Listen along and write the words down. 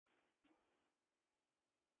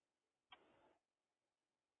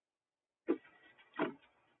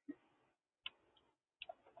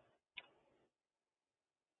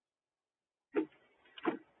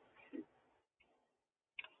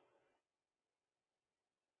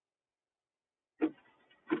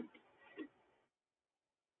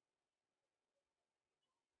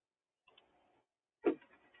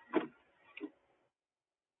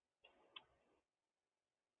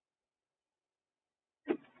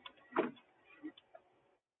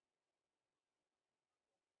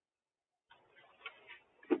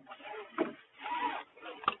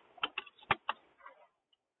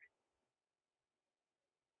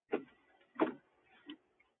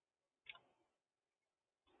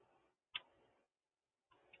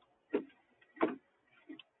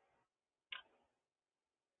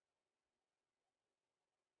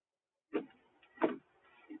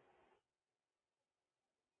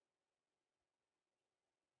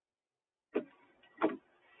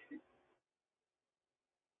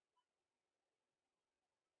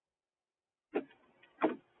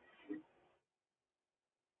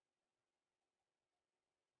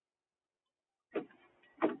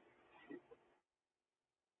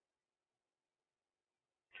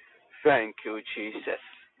Thank you, Jesus.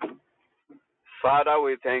 Father,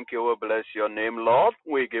 we thank you. We bless your name, Lord.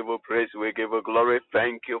 We give you praise. We give you glory.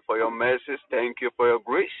 Thank you for your mercies. Thank you for your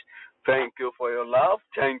grace. Thank you for your love.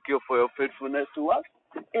 Thank you for your faithfulness to us.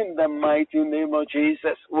 In the mighty name of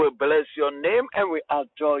Jesus, we bless your name and we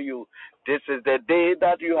adore you. This is the day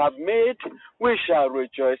that you have made. We shall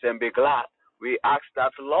rejoice and be glad. We ask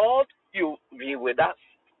that, Lord, you be with us,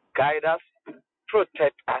 guide us,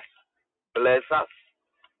 protect us, bless us,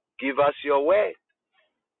 give us your word.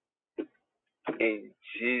 In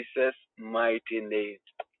Jesus' mighty name,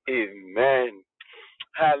 amen.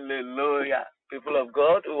 Hallelujah. People of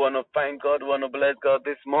God, we want to thank God, we want to bless God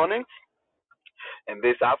this morning and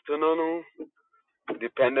this afternoon.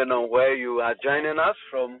 Depending on where you are joining us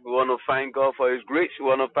from, we want to thank God for His grace. We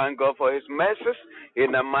want to thank God for His mercies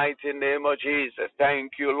in the mighty name of Jesus.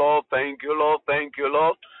 Thank you, Lord. Thank you, Lord. Thank you,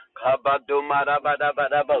 Lord. Kabado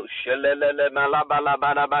marabadabadabo shelelele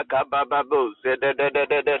malabalabadaba kabababo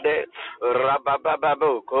zededededede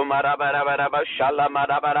rabababo kumarabadabadaba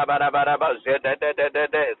shalamadabadabadabadaba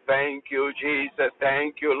zededededede. Thank you, Jesus.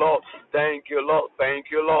 Thank you, Lord. Thank you, Lord.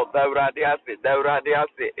 Thank you, Lord. Dauradiasi,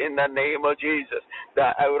 in the name of Jesus.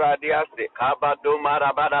 The Euradiasi, Kabado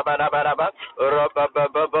marabadabadabadaba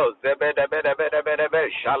rabababo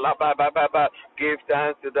zebedebedebedebedebe shalabababa. Give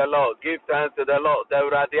thanks to the Lord. Give thanks to the Lord.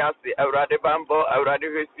 Euradiasi, Euradibambo,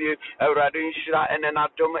 Euradivisi, Euradinshra, and an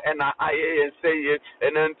atom, and I say it,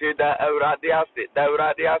 and unto the Euradiasi, the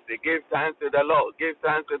Euradiasi. Give thanks to the Lord. Give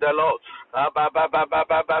thanks to the Lord. The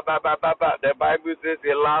Bible says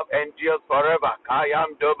the love endures forever.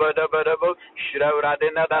 Kayam dobo dobo dobo.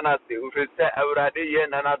 Shravradina danasi. Ufise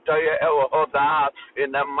Euradian and Atoya Ewohoda.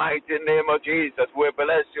 In the mighty name of Jesus, we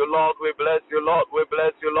bless you, Lord. We bless you, Lord. We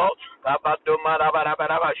bless you, Lord.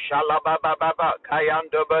 Shalababa,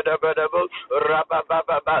 Kayando Badabadabo,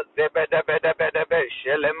 Rabababa, Zebedebedebedebe,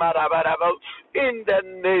 Shelemarabadabo, in the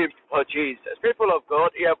name of Jesus. People of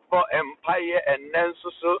God, here for Empire and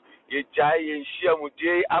Nensusu, Yijay,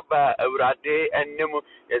 Shiamudi, Abba, Urade, and Nemo,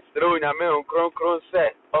 it's through Namen Kron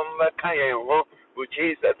set on the Kayan.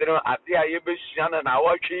 Jesus, Adia Yibishan and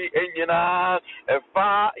Awachi, Engina, a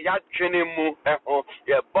far Yachinimu, a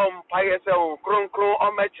bompire, Kron,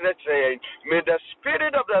 or Metre. May the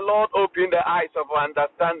Spirit of the Lord open the eyes of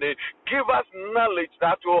understanding, give us knowledge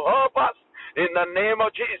that will help us. In the name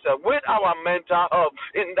of Jesus, with our mental health,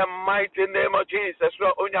 in the mighty name of Jesus, it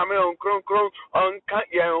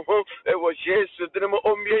was Jesus, in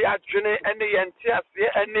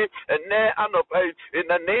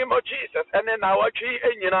the name of Jesus, and in our tree,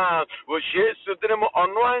 and was Jesus, in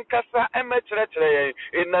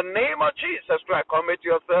the name of Jesus, to commit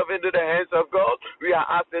yourself into the hands of God. We are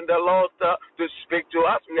asking the Lord to speak to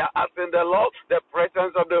us. We are asking the Lord, the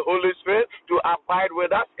presence of the Holy Spirit, to abide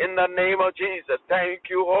with us in the name of Jesus. Thank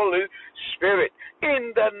you, Holy Spirit,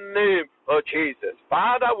 in the name of Jesus.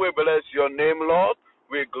 Father, we bless your name, Lord.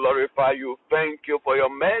 We glorify you. Thank you for your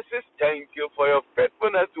mercies. Thank you for your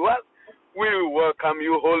faithfulness to us. We welcome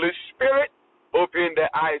you, Holy Spirit. Open the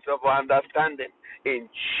eyes of our understanding. In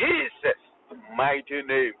Jesus' mighty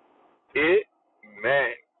name,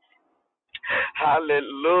 amen.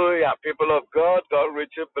 Hallelujah. People of God, God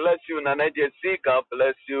richly bless you. Nana Jesse, God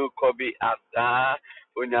bless you. Kobe Ada,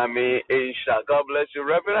 Unyami Aisha, God bless you.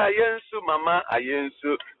 Reverend Ayensu, Mama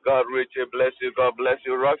Ayensu, God richly bless you. God bless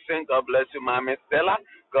you. Roxanne, God bless you. Mama Stella,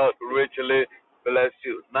 God richly bless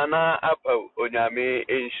you. Nana Apo, Unyami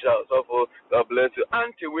Aisha, God bless you.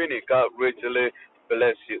 Auntie Winnie, God richly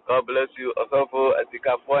bless you. God bless you. Osofo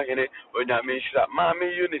Atika Fohine, Unyami Shra, Mami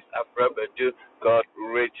Eunice Afrabedu, God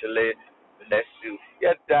richly bless you.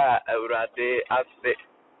 Yada Eurade Ase.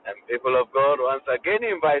 And people of God, once again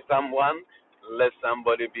invite someone. Let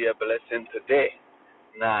somebody be a blessing today.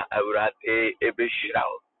 Na Eurade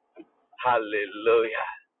Ebishirao. Hallelujah.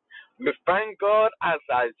 We thank God, as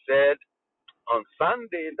I said on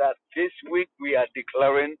Sunday, that this week we are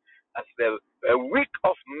declaring as a week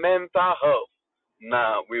of mental health.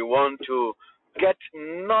 Now we want to get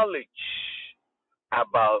knowledge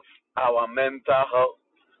about our mental health,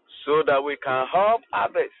 so that we can help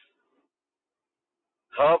others,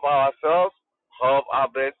 help ourselves, help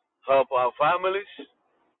others, help our families.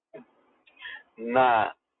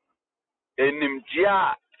 Na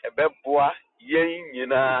enimjia ebeboa yen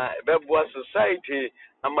nyina ebeboa society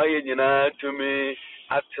ama yen nyina tumi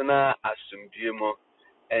atena asumdie mo.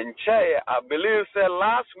 And I believe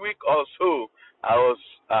last week or so I was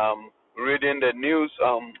reading the news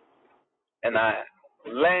and I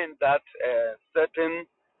learned that a certain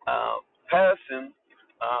person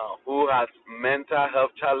who has mental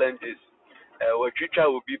health challenges,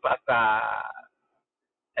 will be pastor.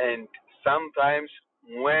 And sometimes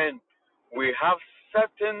when we have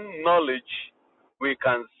certain knowledge, we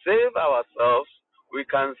can save ourselves, we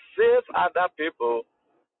can save other people,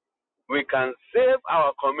 we can save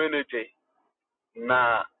our community.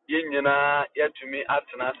 Na yenyina yetumi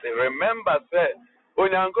atena se. Remember say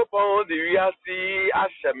onyankopon de wiase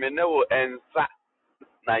ahye ne wo ensa.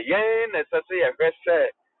 Na yen necessary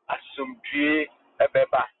yehwese asumdue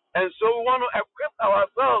ebeba. And so we want to equip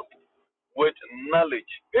ourselves with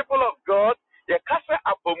knowledge. People of God, yekase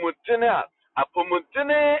apomutene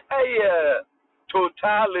a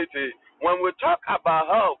totality. When we talk about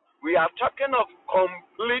health, we are talking of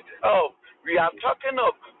complete health. We are talking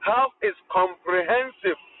of health is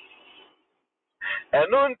comprehensive.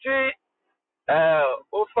 And until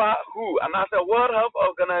OFA WHO, and as a World Health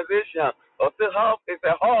Organization, also health is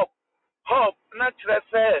a hub. Hub, naturally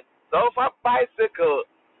say, the OFA bicycle.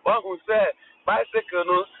 One who say bicycle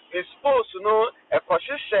no is supposed to know a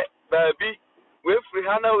position baby. We free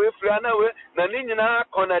hana, na ninyina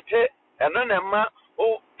connected, and then a man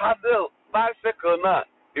who paddle bicycle na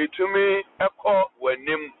itumi echo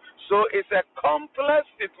wenim. So it's a complex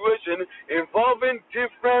situation involving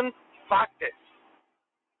different factors.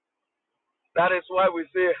 That is why we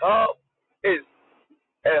say health is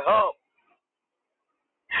a health.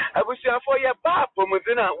 I wish you for your back,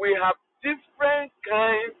 we have different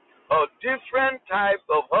kinds or different types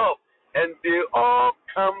of health, and they all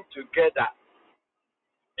come together.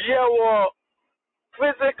 Yeah,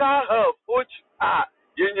 physical health, which are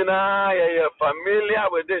you familiar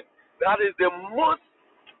with it. That is the most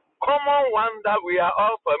common one that we are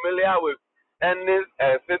all familiar with, and is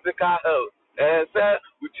physical health. Say,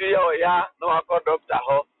 no, I call doctor.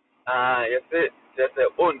 You say, there's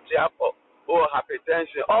a own chapel, or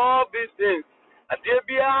hypertension, all these things. And there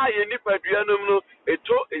be a nipa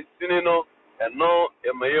is sinino, and no,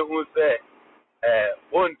 you may who say,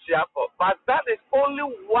 own chapel. But that is only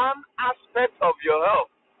one aspect of your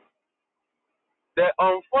health. The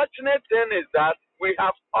unfortunate thing is that we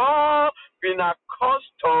have all been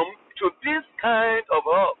accustomed to this kind of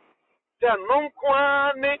health.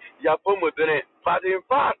 But in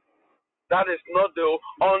fact, that is not the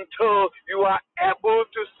until you are able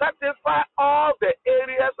to satisfy all the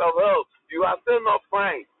areas of health, you are still not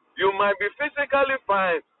fine. You might be physically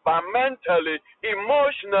fine, but mentally,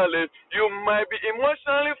 emotionally, you might be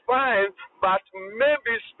emotionally fine, but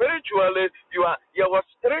maybe spiritually, you are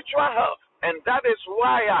spiritual health. And that is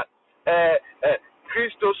why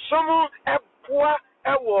Christosomo Epua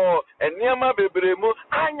Ewo and Niama Bebremu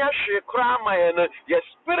Anya Shekrama and your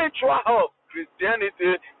spiritual health.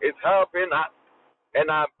 Christianity is helping us.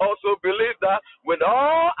 And I also believe that with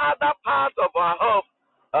all other parts of our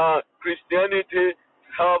health, Christianity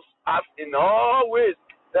helps us in all ways.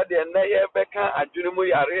 That the Naya Beka Adunimu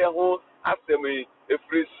Yare Ho Asemi if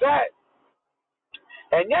we said.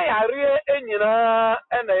 And yare enyina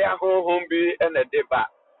and a yaho humbi and a deba.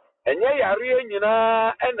 And yare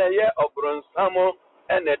enyina and a year of bronsamo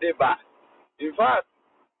and a deba. In fact,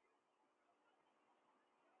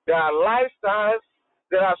 there are lifestyles,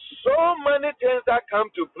 there are so many things that come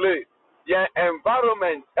to play. Your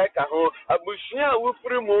environment, abushia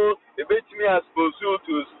wufrimu, ebetimi exposed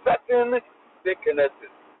to certain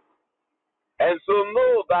sicknesses. And so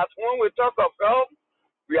know that when we talk of health,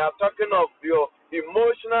 we are talking of your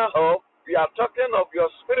emotional health, we are talking of your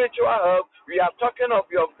spiritual health, we are talking of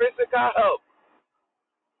your physical health.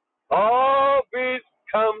 All these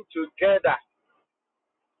come together.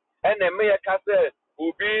 And the mayor said,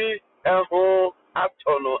 Ubi eho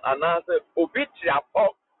atono anase ubi tiapo.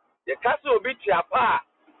 The castle ubi tiapa.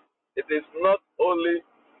 It is not only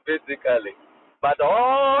physically, but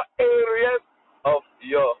all areas of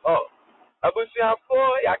your health.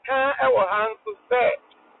 Abusiafo yaka ewo hansu say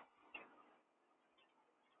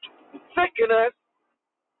sickness,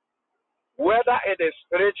 whether it is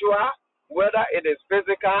spiritual, whether it is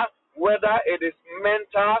physical, whether it is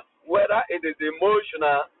mental, whether it is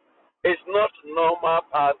emotional, is not normal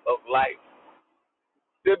part of life.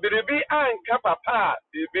 The biribi anka papa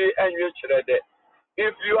bibi enye chirede.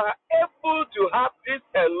 If you are able to have this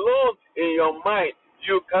alone in your mind,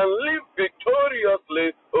 you can live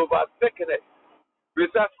victoriously over sickness.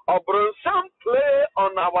 Because some play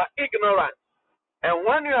on our ignorance. And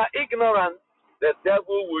when you are ignorant, the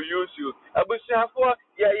devil will use you. Abusiafo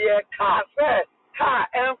car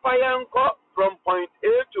and fire from point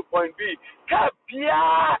A to point B. Car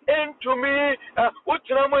into me,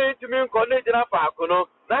 into me, connect fakuno.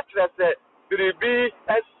 That's it. 3B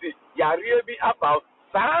SC, Yaribi about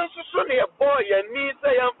Sans soon a boy, and me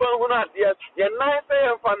say I'm for not yet, and I say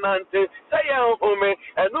I'm for Nante, say I'm home,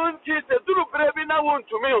 and no cheese, the true baby now want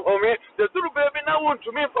to me home, the true baby now want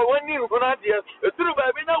to me for 1 year, the true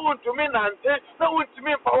baby now want to me Nante, no want to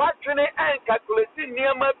me for watching and calculating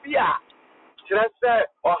near my beer. Just say,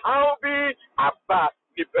 or how be about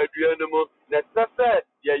the Pedrianimo, that said,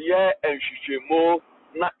 yeah, and she move,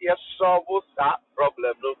 not yet solve that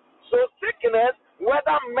problem. So sickness,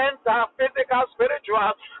 whether mental, physical,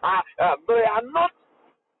 spiritual, they are not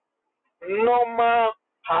normal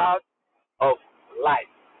part of life.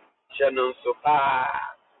 Shannon so far.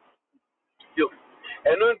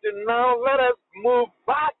 And until now, let us move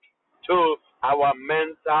back to our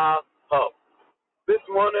mental health. This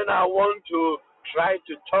morning, I want to try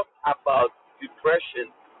to talk about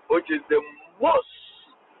depression, which is the most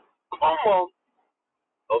common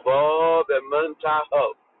of all the mental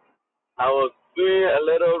health. I was doing a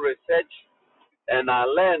little research and I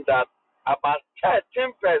learned that about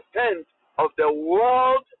 13% of the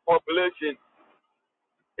world population,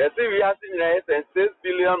 you see, we are seeing 6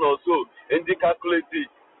 billion or so, in the calculation,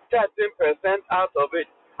 13% out of it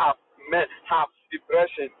have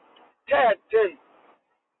depression. 13.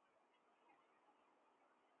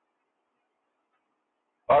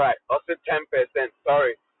 All right, also 10%.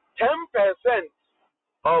 Sorry, 10%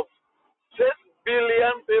 of 6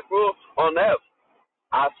 billion people on earth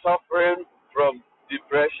are suffering from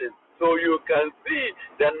depression. So you can see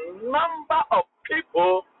the number of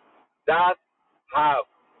people that have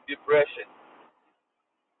depression.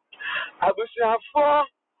 Abusuafo,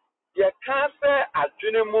 you can't say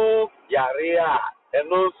adwenimu yarea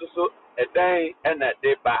eno susu eden ena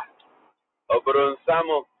deba.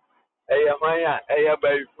 Obronsamo eye hwan eye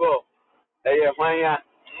baifo eye hwan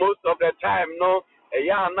most of the time no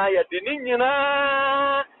eye ana ye de ni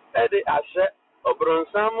nyina e de ahye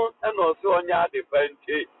obronsamo ena oso onya de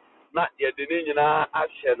pante na ye de ni nyina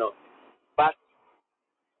ahye no. But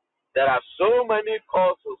there are so many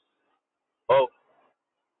causes of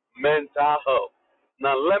mental health.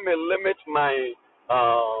 Now let me limit my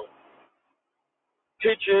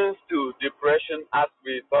teachings to depression as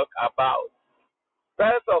we talk about.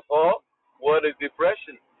 First of all, what is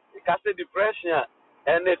depression? You can say depression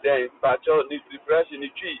anything, but depression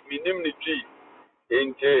is minim.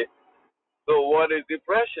 So what is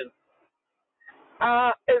depression?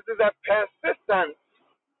 It is a persistent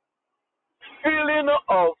feeling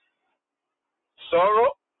of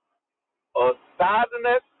sorrow or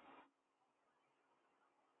sadness.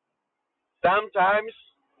 Sometimes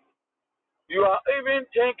you are even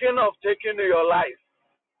thinking of taking your life.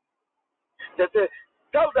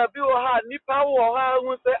 Tell the people how nipa wo ha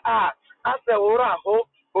who say ase oraho.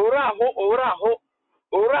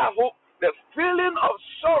 The feeling of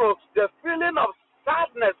sorrow, the feeling of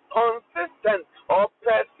sadness, consistent or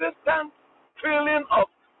persistent feeling of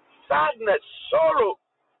sadness, sorrow.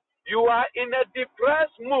 You are in a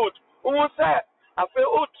depressed mood. Who say I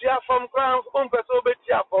feel utia from ground person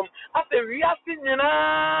betia from as a reacting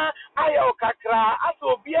ayo kakra as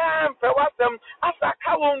obiam pewasem as a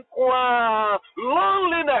kawon kwa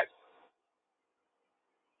loneliness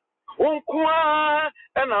unkwa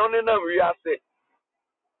and only na react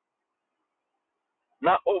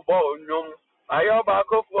na obo nyum ayo ba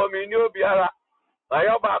ko for me ni obiara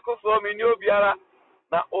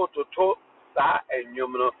na ototo sa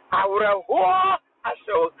enyum no awreho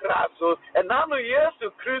asho kraso and now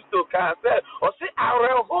Yesu Christo can say o si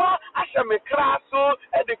awreho asha me kraso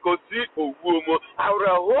e de kosi owuo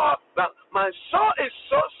awreho my soul is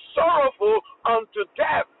so sorrowful unto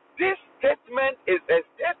death. This statement is a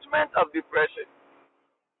statement of depression.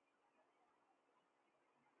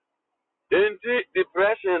 Inti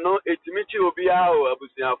depression no etimichi obia o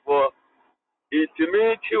abusiafo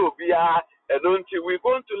etimichi obia and until we're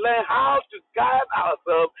going to learn how to guard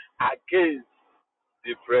ourselves against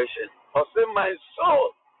depression. Or say my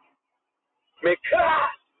soul me cry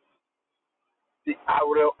the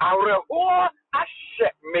our whole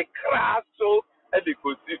ashe me cry so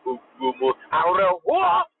adequacy of gumo our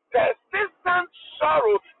whole persistent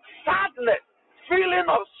sorrow, sadness, feeling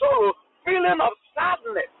of sorrow, feeling of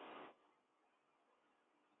sadness.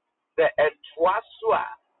 The etwaswa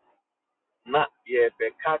na ye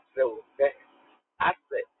bekatse ufe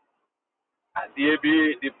asset and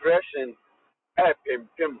be depression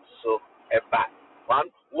so one.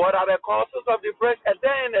 What are the causes of depression? And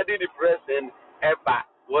then the depression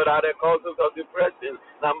what are the causes of depression?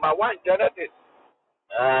 Number one, genetics.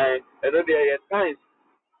 And there are times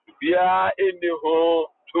we are in the home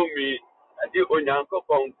to me. I do onyanko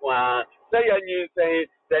pongwa. Say you say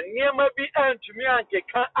the near may be and to me and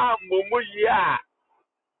can mumu ya.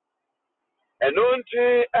 And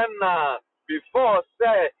unti and before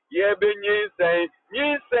say ye be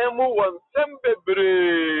nyinsay mu won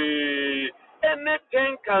sembebre.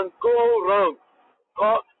 Anything can go wrong.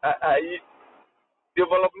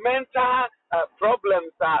 Developmental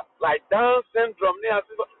problems like Down syndrome,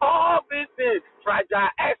 all these things, fragile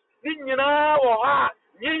X, Nina or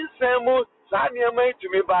Ninsemu, Sanyama to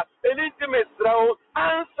me, but Elizabeth Row,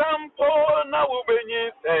 and some poor now will be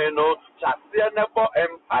Ninseno, Chasia for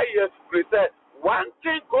Empire, present. One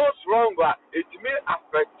thing goes wrong, it may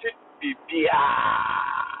affect the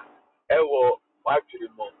Ewo, actually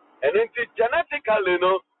more. And it's genetically,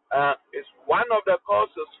 is one of the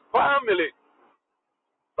causes, family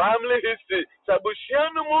history.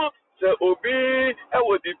 Sabushianumu se obi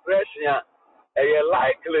ewo depression.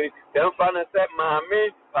 Likely them fan say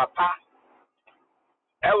mommy, papa.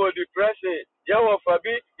 Ewo depression. Yawo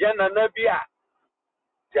fabi ya nana bia.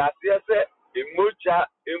 Tiasie se emoja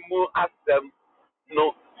emu asem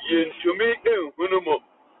no yintumi enhunumo.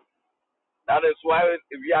 That is why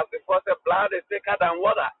we have the first blood is thicker than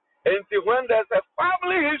water. And when there's a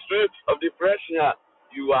family history of depression,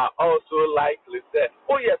 you are also likely say,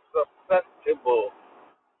 oh yes, susceptible.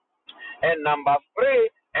 And number 3,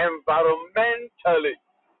 environmentally.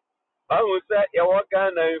 I will say, you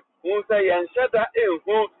can say,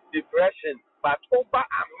 depression, but over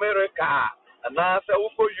America, and I say,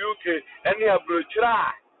 over UK, and you have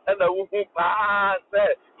try, and the say,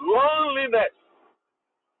 loneliness.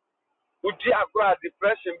 Uji akwa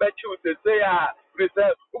depression, bet you say, we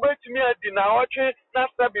say, ubet me a dinaoche,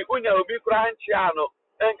 nasabi unya ubi cranchiano.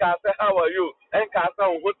 And I say, how are you? And I say,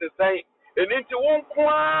 what to say? And into one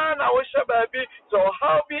kwan, I wish a baby, so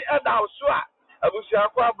how be a now swat? I wish I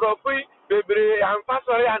quite broke, baby, I'm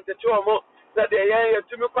sorry, and the chomo. That the year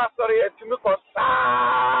to me, sorry, to me,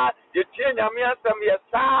 you change a mere some years,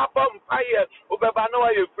 fire,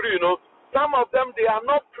 Ubabano, you free, no. Some of them, they are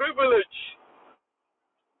not privileged.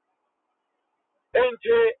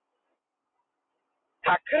 Ente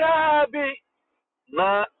takrabi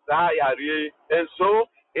na sayari. And so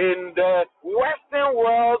in the Western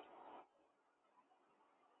world,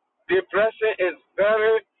 depression is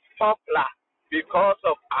very popular because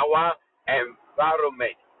of our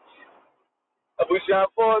environment.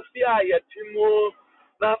 Abushafo si ayetimu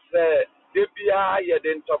na se debia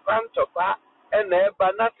yeden topa and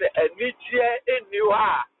eba na se enichie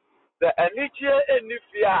eniwa. The enichie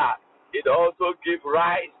enifia, it also gives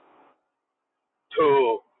rise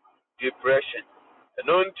to depression. And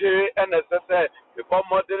until NSS, before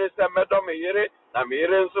modern is a medome here,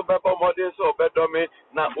 Namiran super modern so bedome,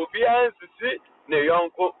 na ubians see,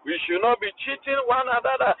 Neonko, we should not be cheating one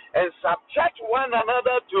another and subject one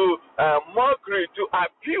another to mockery, to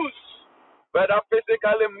abuse, whether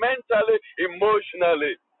physically, mentally,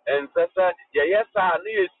 emotionally. And Sasa, yes, I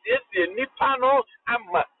need Nipano,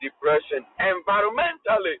 I'm depression,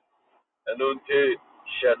 environmentally. And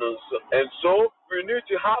so we need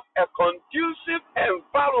to have a conducive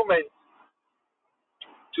environment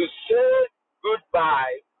to say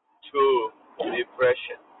goodbye to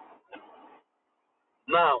depression.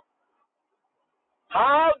 Now,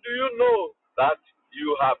 how do you know that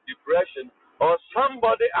you have depression or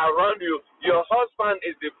somebody around you, your husband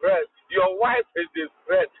is depressed, your wife is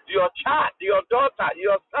depressed, your child, your daughter,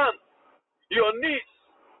 your son, your niece,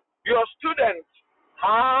 your student?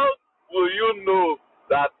 How will you know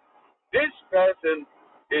that this person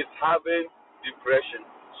is having depression?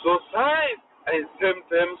 So signs and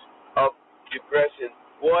symptoms of depression.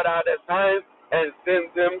 What are the signs and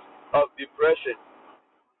symptoms of depression?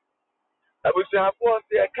 I wish I was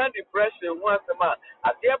there. Can depression once a month?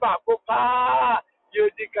 At the about you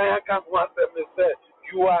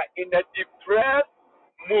are in a depressed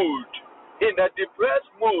mood. In a depressed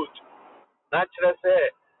mood. Naturally say,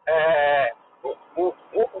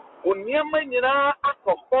 unyama nyina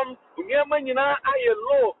akofom, unyama nyina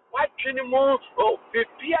ayelo, watching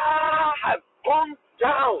has gone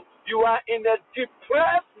down. You are in a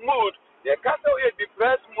depressed mood. You can't tell you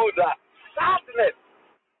depressed mood, sadness.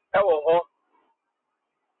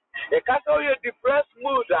 You can't tell you depressed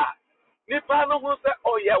mood. Nipano who say,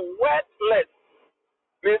 oh, you're worthless.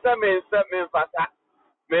 Mensa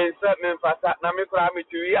Namikra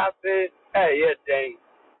Mituiase, then.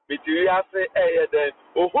 Mituiase, then.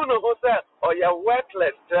 Who no say, oh, you're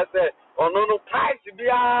worthless. Oh, no, price be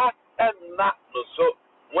and not so.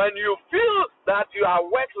 When you feel that you are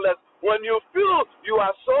worthless, when you feel you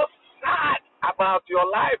are so sad about your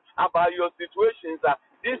life, about your situations,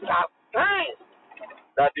 these are signs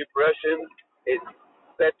that depression is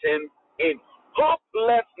setting in.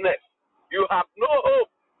 Hopelessness. You have no hope.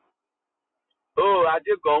 Oh,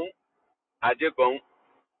 Ajegong.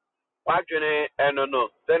 Watching and no.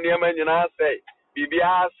 Send your man, say,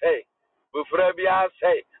 BBR say, Bufrebia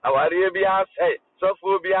say, Awaribia say,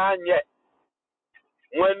 Sophobia yet.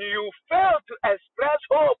 When you fail to express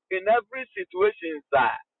hope in every situation,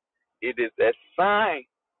 sir, it is a sign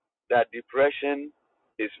that depression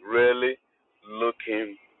is really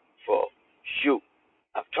looking for you.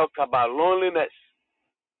 I've talked about loneliness.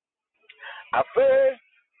 I feel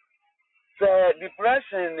the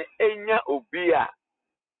depression enya obia.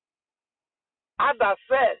 Ada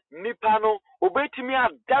said nipano obetimi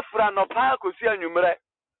adafra no pa kosi anwumre.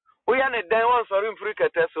 Oya ne dan won sori mfiri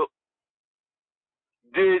keteso.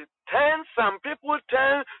 Some people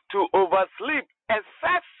tend to oversleep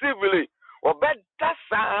excessively. Or better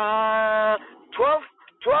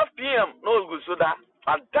 12 p.m. No good so that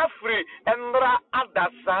adafri emra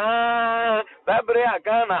adasa babre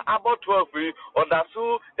agana about 12 or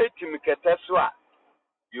dasu etim keteswa.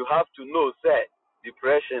 You have to know say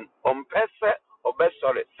depression pese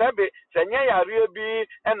obesore sebe senye yare bi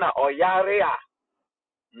na oyare a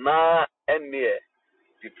na enie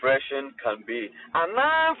depression can be an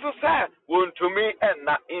answer say want to me and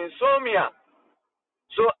na insomnia.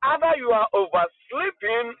 So either you are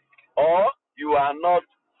oversleeping or you are not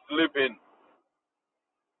sleeping.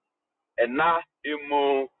 And now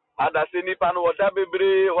imu ada sinipa no wada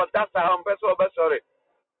bebre wada sa ampeso obesore.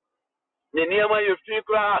 Ni niama yefi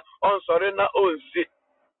kra on sore na onsi.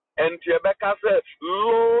 And Tiebeka says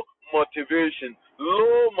low motivation.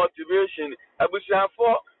 Low motivation.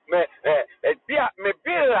 Abusiafo me bia me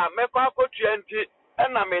kwa ko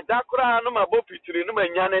 20 na me dakra no mabo pitiri no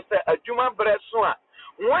manyane se adwuma breso a.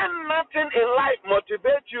 When nothing in life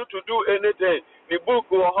motivates you to do anything, the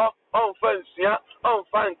book will on fansia, on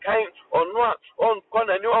fan kind, on one, on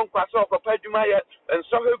corner, on kwaso of Pajumaya, and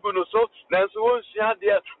so so, then so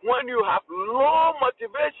there. When you have low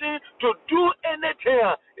motivation to do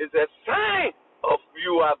anything, it's a sign of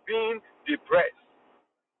you are being depressed.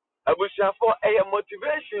 I wish for a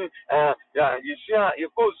motivation, you share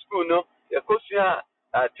your co school, no, your co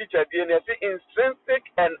teacher, intrinsic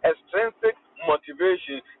and extrinsic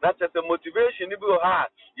motivation. Not just the motivation you will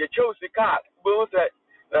have. You chose the card, both a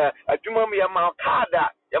jumam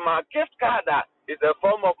yamakada, yamak gift card is a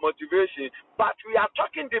form of motivation. But we are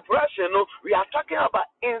talking depression, no, we are talking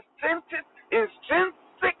about intrinsic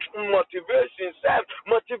motivation.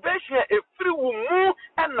 Motivation if free will move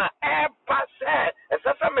and na air pass as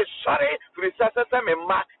me sorry for me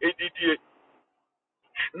ma edidie.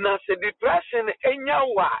 Na se depression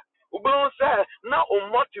enyawa ubon say na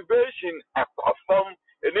motivation e perform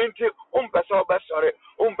enenti umpesa obesore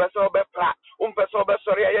pra umpesa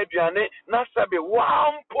obesore ayaduane na sabe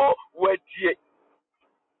wampo wadie.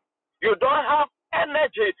 You don't have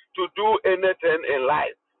energy to do anything in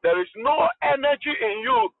life. There is no energy in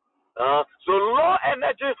you. So low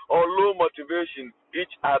energy or low motivation,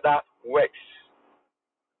 each other works.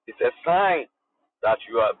 It's a sign that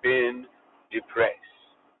you are being depressed.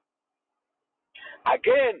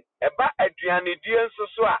 Again, about Adriani Dian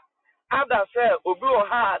Sosua. Ada say obi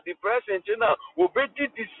oha depression china obedi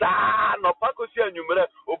desire no pakosi anwumre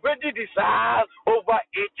obedi desire over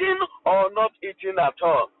eating or not eating at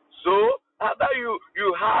all. So either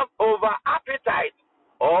you have over appetite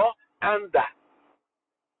or under.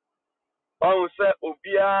 On say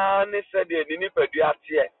obia ne said the nipadua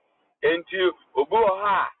tie until obi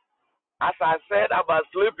oha, as I said about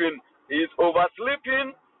sleeping, is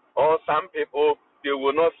oversleeping, or some people they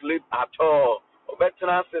will not sleep at all.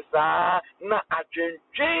 Obetana sesa na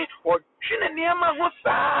adwenche or chineniama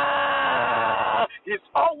hosa. He's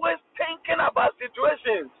always thinking about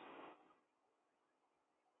situations.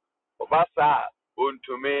 Obasa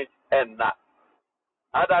untumi enna.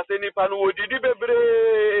 Ada se nipa no odidi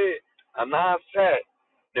bebre. Ana se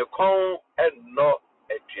ne kon enno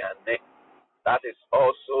aduane. That is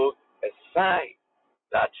also a sign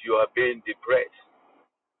that you are being depressed.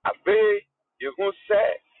 Abe you who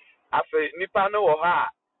say afe nipa no wo ha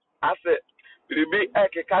ase ribi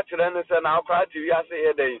ekeka kire ne se na akwa tiri ase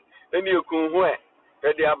yeden eni ekun ho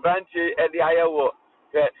e de abranche e de ayewo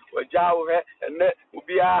he ojawo he ene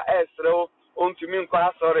ubia esrew ontumi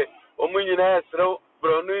nkwa asore omunyina esrew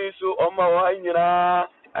bronu isu oma wa nyina.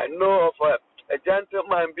 I know of a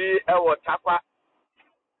gentleman be ewo takwa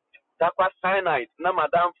cyanide na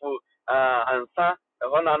madam for ansa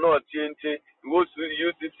ho na no tienti wo su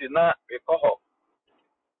UCC na ekoho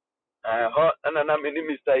ho na mini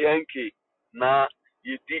Mr. Yankee na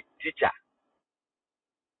yidi teacher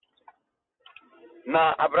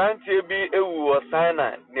na abranche bi ewu o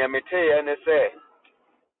cyanide ne meteye ne se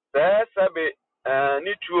sabe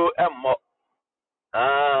ni tuo emmo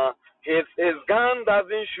his gun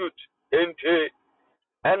doesn't shoot into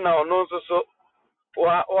And now no so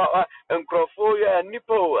wa nkrofo ya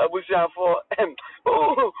nipa o abusiafo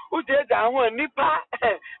o je da ho nipa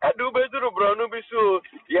adu beduru bro no bi so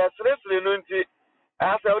yesresre no nti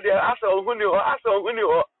asa ohuni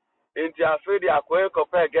ho nti afi di akoye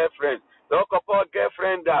kopa girlfriend so kopa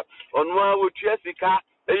girlfriend that onu a wotua sika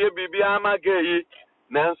eye bibia ama geyi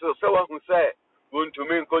nanso se wa hu se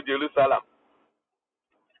wontumi nko Jerusalem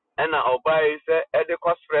ena obai se ede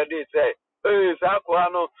spread say sa kwa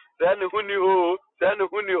no se ne huni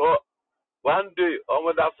ho one day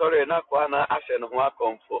almost sorry na kwa na ashe no ho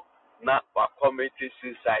akomfo na wa commit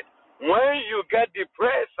suicide. When you get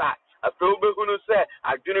depressed Atobehunu say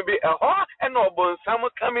adwene bi eho and obonsam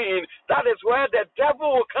coming in, that is where the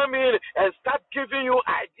devil will come in and start giving you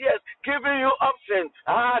ideas, giving you options.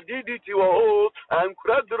 DDT wo and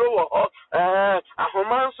kradro wo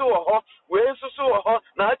ahomanso wo we so wo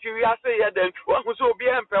na atiwi ase ye den wo so obi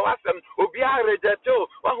empe wasem obi arejeto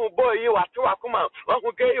wo boy yi wato akoma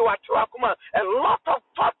wo gay wato akoma. A lot of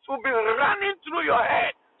thoughts will be running through your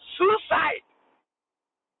head. Suicide.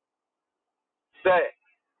 Say,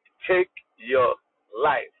 take your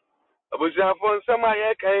life. Abusiafo nsema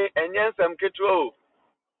ye kan enye nsem ketuo.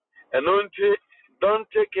 Don't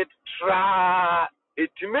take it try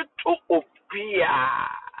it me to obia.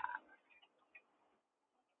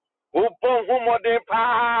 Upon humode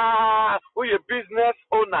pa we business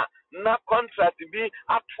owner na contract bi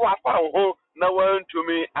atwa fa ho na want to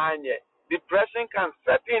me anye. Depression can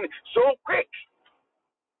set in so quick.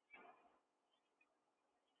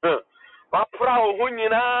 Wapra ho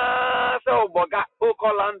nyina se oboga o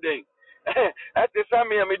landing ati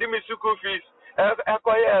sami amedi mi school fees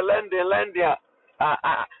ekoye landing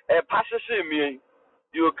passion me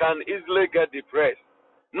you can easily get depressed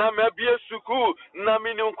na me be school na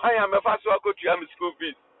me ni kwaya me fa so akotua mi school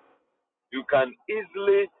fees you can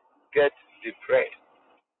easily get depressed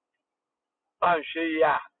anhwe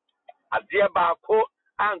ya ade ba ko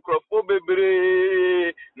ankrofo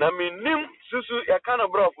bebre na minim susu ya kana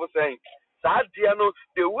brofo sen sadia no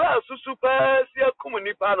the well susu pasi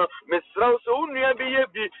akomunipa no mesraw so unua bi ye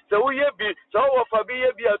bi so wo ye bi so wo fa bi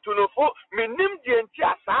ye bi atunofo minim die nti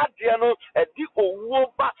asadia no edi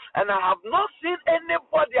owuo ba and I have not seen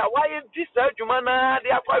anybody why this adwuma na de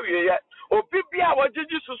akwawie ye obi bia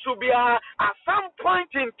wajiji susu bia at some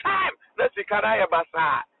point in time na sikara ya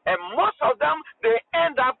basa and most of them they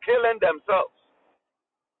end up killing themselves.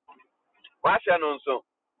 So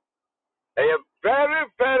very,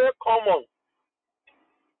 very common.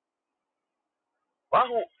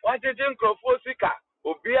 What did you Krofosika?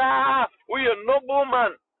 Obia, we a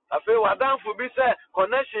nobleman. I feel what done for be said,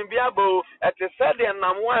 connection biabo at the said and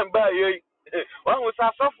I'm one by ye. One was a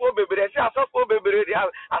software baby, a software baby,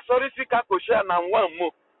 I saw this Sika Kosha and I'm one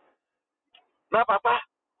more. Now, Papa,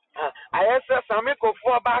 I answer some echo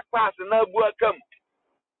for back pass and now come.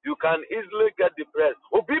 You can easily get depressed.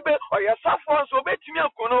 Obibe or your suffering so bet me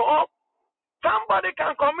kuno. Somebody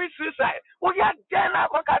can commit suicide. We are then I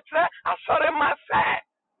sorry myself.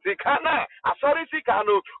 Sikana, I sorry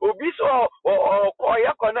Sikano, Obiso or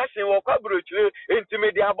Koya connection or Kabruch,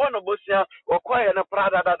 intimate Abonobusia or Koya and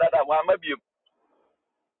Prada that one maybe.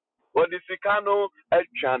 Or the Sikano a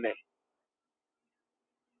journey.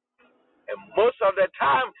 And most of the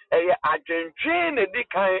time, a Argentine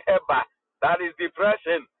decay ever. That is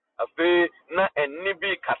depression. A fee na and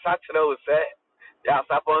nibi casatra will say. Yes,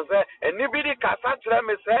 upon say, and nibi casatra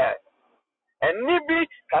me say. And nibi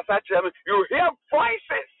casatra, you hear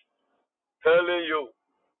voices telling you,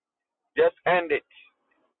 just end it.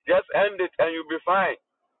 Just end it and you'll be fine.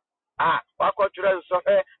 Wakotra so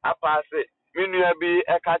hey, I pass it. Minua be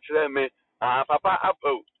a catcher me. Papa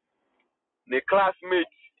Apple. The classmates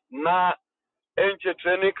na enche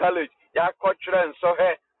training college. Ya kotra so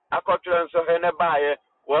hey. Akotra so hey ne baye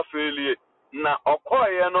wa failure. Na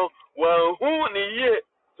okoye no wa hu ni ye.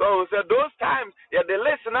 So said those times, yeah, the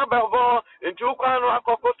listen about into Kwano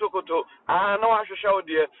Akokotokoto, no I show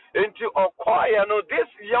dear, into Okoya, no, this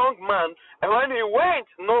young man, and when he went,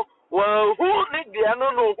 no, well, who need the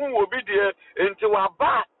no, who will be there into a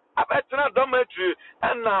bar, a better dormitory,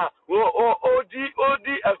 and OD,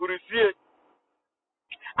 Ahurisie.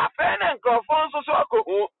 A pen and Confonso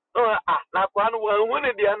Soko, not one will win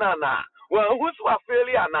the Anana, well, who's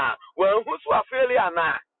Wafalia na, well, who's Wafalia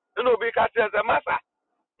na, no, because there's a master.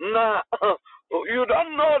 No, you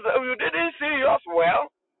don't know that you didn't see yours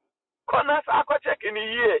well. Connors Aqua check in a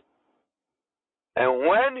year. And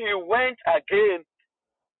when he went again,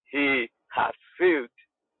 he has failed.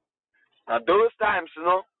 Now those times, you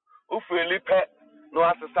know, Ufilipe no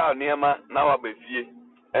assassin near my now.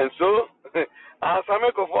 And so, as I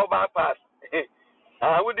make a 4 bypass,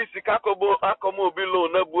 With the Sikakobo, Akomo below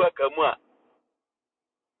Nabua Kamua.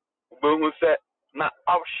 Who said, na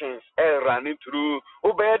options running through.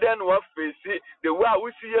 Obeden what face the way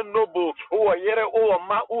we see a noble or yere or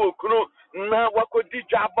ma or kunu na wakodi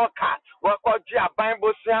jaboka, wakoji a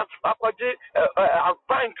Bible sam, wakoji a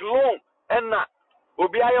bank loan, and na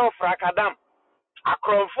Obiayo Frakadam.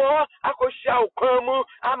 Akronfo akoshia okwamu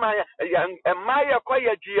ama emaya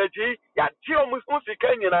kwaya GG ya tio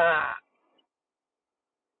musika nyina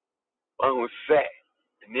who say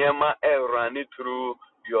Nema running through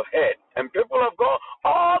your head. And people of God,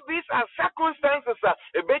 all these are circumstances. A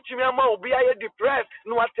bit will be depressed,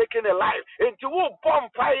 no taking a life. Into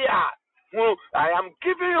bonfire. I am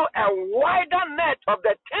giving you a wider net of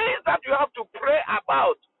the things that you have to pray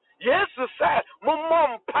about. Yes, sir.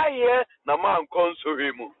 Mumon pie na man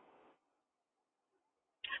consorimu.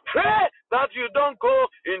 Pray that you don't go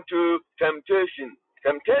into temptation.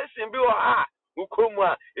 Temptation be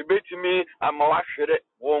ukumwa ibetimi amawashere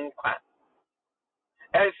wonkwa.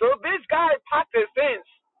 And so this guy packed his things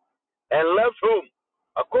and left home.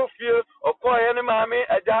 A coffee or call any mammy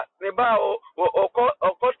a jack nebao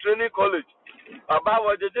or training college.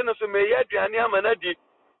 About the genus of Mayadi and Yamanadi.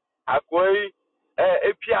 A quay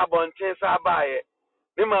a pia bonte sabaye.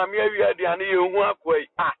 The mammy had the ani you quay.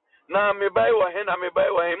 Ah, now me buy one hand, I may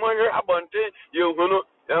buy one more abonte, you who know,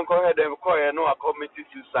 and call her them call no a committee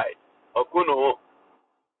suicide. Or kuno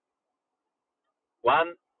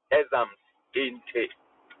one exams intake.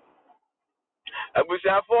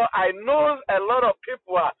 I know a lot of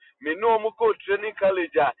people are me know muko training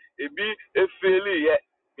college e bi e fail ye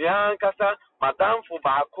me ankasa madam fo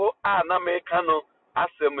baako na me kano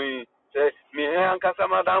asemi se me ankasa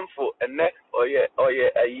madam fo enne oye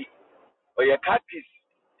capis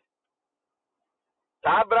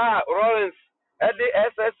Tabra Lawrence Eddie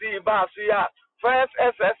SSC basu ya first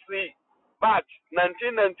SSC batch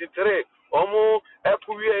 1993 omu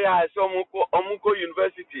ekuwie ya so omuko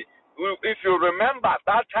university. If you remember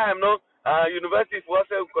that time, no, university was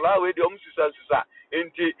a collab the susa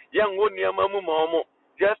into young one near mamu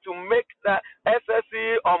just to make the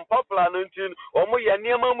SSC unpopular until omo ya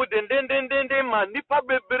near mamu den man nipa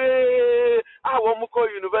bebre awumuko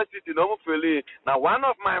university no feli. Now one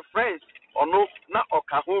of my friends ono na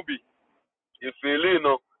okahubi you feel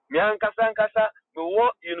no me ankasa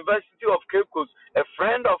the University of Cape Coast, a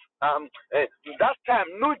friend of that time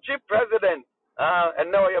Nuji president.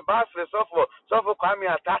 And now your boss is so for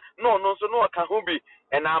Kwamiata. No, Kahubi.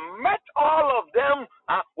 And I met all of them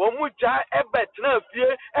at Womuja Ebetna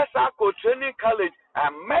Esako Training College. I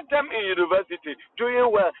met them in university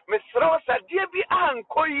doing well. Miss Rosa Debi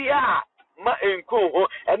Ankoya Ma Enko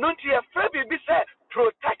and Nunti Frebi be said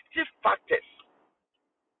protective factors.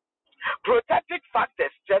 Protective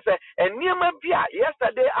factors. Just and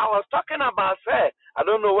yesterday I was talking about I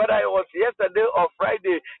don't know whether it was yesterday or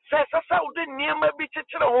Friday. Say the near be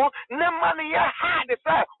chichiro ne money ya hard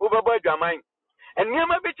say over Jamaica. And near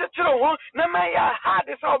be chichiro ne money ya hard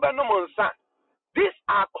say over no monsa. These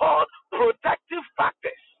are called protective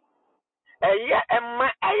factors.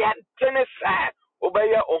 My tennis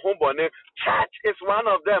obey ohobone. Church is one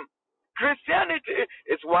of them. Christianity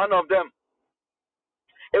is one of them.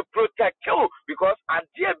 It protects you because at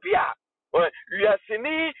dear beer, you are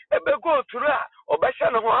seeing a go through or better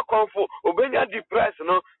no more comfort, or when you're depressed,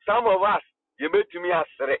 no, some of us, you bet me as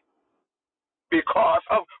because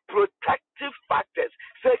of protective factors.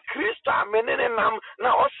 Say, Christa, menenam,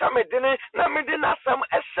 now, Osamedine, Namedina, some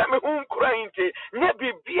Esame whom crying,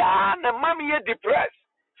 never be a mammy depressed.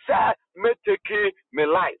 Sir, me take me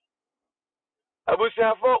life. I will say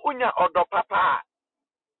for Unya or the papa.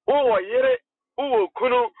 Oh, yere. Uwo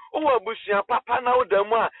kunu uwo bushia papa na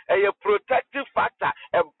udamwa a protective factor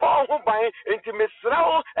a bon ho ban enti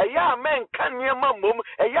mesrawo ya men kanye mamom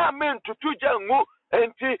ya men tutuja ngu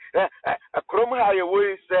enti akrom ha ye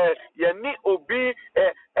we say ye ni obi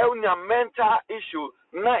enya mental issue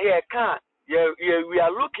na ye can we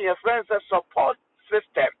are looking at friends a support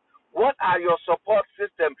system. What are your support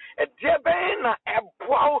system? And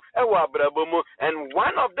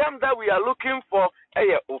one of them that we are looking for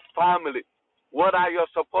is family. What are your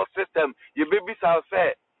support system? Your babies are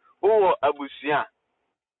say, oh, Abusia.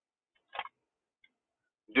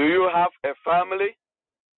 Do you have a family?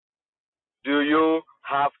 Do you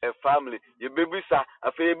have a family? Your babies are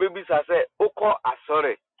say, Oko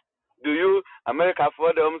Asore. Do you, America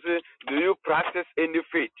for them say, do you practice any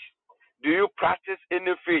faith? Do you practice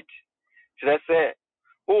any faith? Should I say,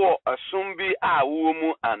 oh, Asumbi a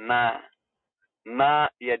wumu ana. Na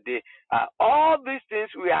yede all these things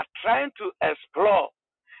we are trying to explore.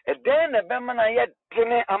 And then the bemana yet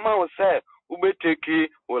dene amount say ube take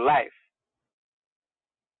your life.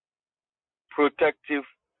 protective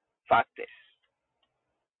factors.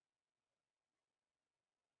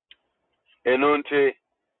 Enunti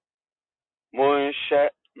Monshe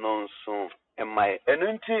nonso emai.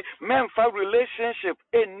 Enunti memfa relationship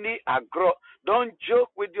any agro. Don't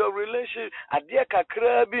joke with your relationship. Adia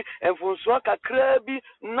kakra bi enfunso kakra bi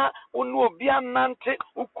na onu obi anante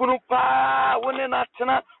ukunu pa woni na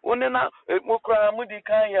tena woni na mokra mudi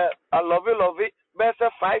kan ya I love it. Best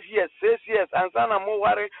 5 years, 6 years, and sana mo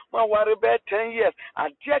worry be 10 years.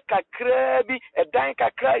 Adia kakra bi edan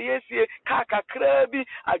kakra yesie ka kakra bi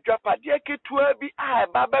adwapadia ketua bi a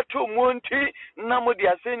baba to monti na mo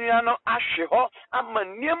dia senua no ahwe ho ama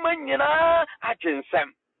niema nyina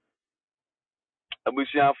agensem.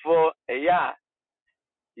 Abusiafo eya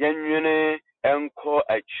yenwene enko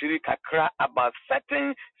achiri kakra about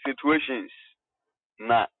certain situations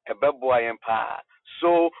na ebeboa yempa.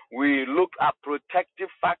 So we look at protective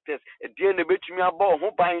factors. Edie ne betumi abo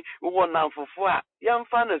ho ban wo namfofo a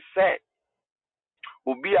yemfa no se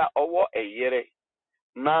obi a owo eyere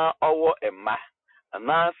na owo emma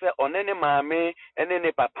na se onene maame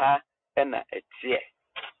ene papa na etie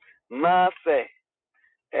na se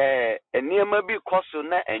eniema bi koso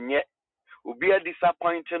na enye obi a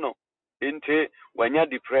disappoint no inte wanya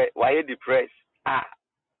depressed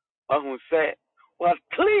ahun say well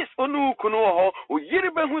please onu kunu ho oyiri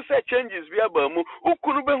be hu say changes bi abamu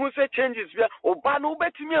ukunu be hu say changes bi oba no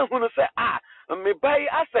betimi ahun say me bai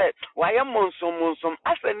ase waye monsom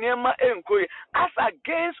ase niema enkoyi as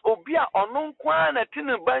against obi a ono nkwa na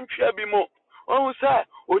tinu bantwa bi mo ohun say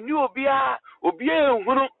oni obi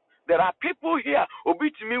ehunu. There are people here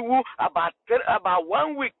obitimi wu about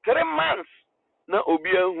 1 week 3 months na obi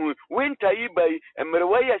ehun winter yi bai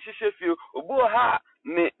emerewa ya hihyefi obo ha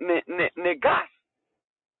ne gas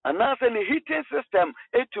anase ne heating system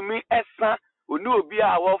etumi esa oni obi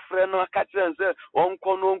a wo frɛ no aka kyerɛ sɛ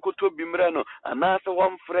onko no onkoto bimre no anase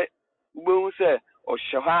won frɛ ugbehu sɛ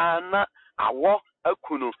ohyeha na awo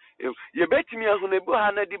akuno ye betumi ehun ebu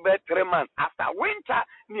ha na di be 3 months after winter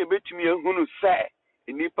ne ye betumi ehun sɛ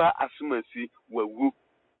nipa asumasi wawu.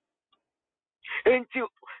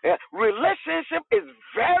 Relationship is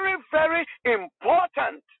very, very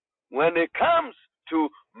important when it comes to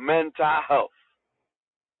mental health.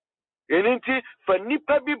 Enti for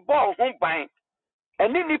nipa bi bo ho ban.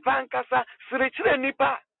 Eni nipa ankasa sirechire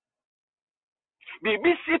nipa.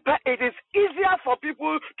 BBC, it is easier for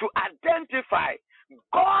people to identify.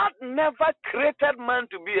 God never created man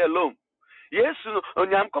to be alone. Yes,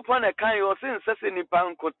 onyamkopon e kan yo sin sese nipa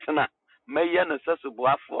nkotena meye no sese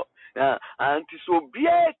boafo anti so be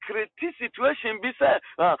a critical situation be say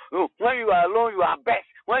when you are alone you are best,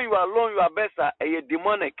 when you are alone you are best a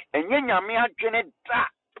demonic enye nyame adwene da.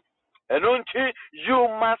 And you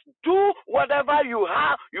must do whatever you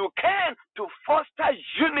can to foster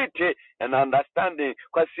unity and understanding.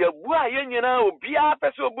 Because you be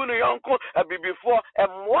person obu no yonko before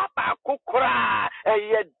emwa ba kokora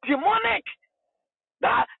demonic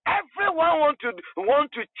that everyone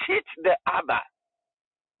want to cheat the other.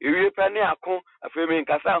 Iwe pani akon afemi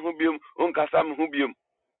nkasa ho biom onkasa ho biom.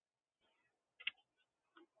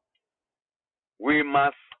 We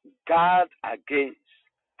must guard against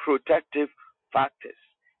protective factors.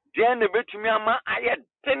 Then the betumi ama aye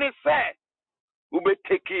tene say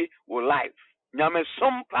ubeteki wo life. Nyame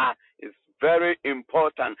sompa is very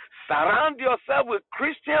important. Surround yourself with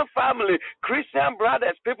Christian family, Christian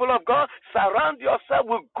brothers, people of God. Surround yourself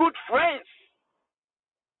with good friends.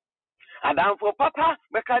 And for Papa,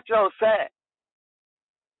 make you say,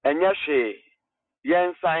 Enyashi,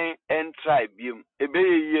 Yensan and tribium,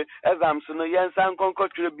 Ebeye, as I'm so no Yensan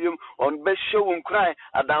concotribium on best show and cry.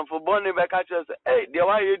 Adam for Bonnie Becatcher say, hey, the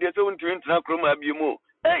why you did to interchroma biumo.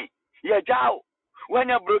 Hey, yeah, Jow, when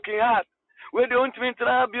you're broken heart, we don't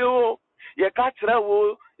interabio. Ye catch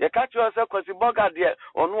wo, ye catch yourself because you bugger there,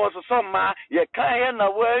 on was some ma, ye can't na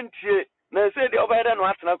went ye, na say the over than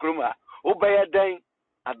what's na kruma, obey a day.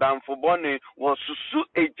 Adam for Bonnie was susu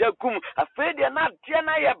a jacum, afraid you're not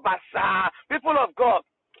Diana basa, people of God.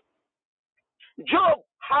 Job,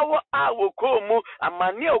 how I will come, and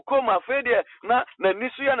my near come, afraid na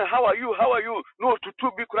Nisuyan, how are you? No,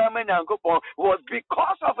 to be cramming and go on was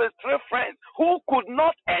because of his 3 friends who could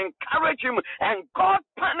not encourage him, and God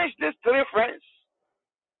punished these 3 friends.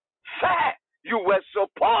 Sir, you were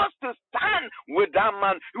supposed to stand with that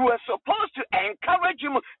man. You were supposed to encourage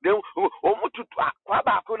him. They want to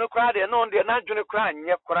kwaba kono kra de no de na dwene kra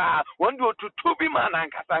nye kra. Won do to be man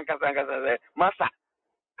ankasa masa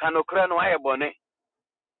kanokra no aye bone.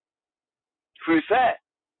 Free say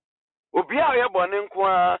obi aye bone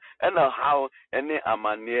nko a na how any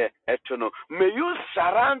amane etono. May you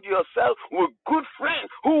surround yourself with good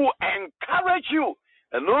friends who will encourage you.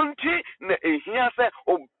 And unti na ehia say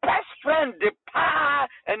o best friend de pa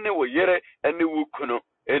ene wo yere ene wo kuno.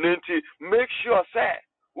 And unti make sure say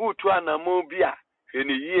who to anamo bia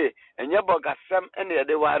ene yie enye bogasem ene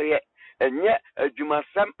yede ware enye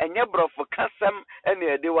adwumasem enye brofo kasem ene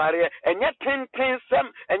yede ware enye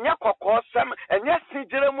tentensem enye kokosem enye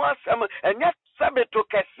sigiremu asem enye sabe to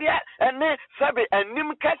kese ene sabe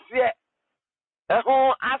anim kese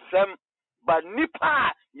eho asem ba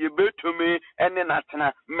nipa ye betumi ene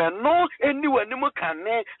natena meno eni wanimu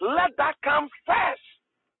kane. Let that come first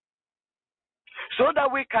so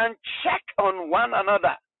that we can check on one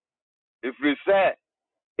another. If we say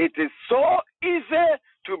it is so easy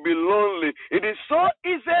to be lonely, it is so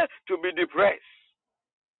easy to be depressed.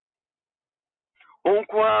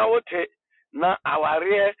 Onkwa wote na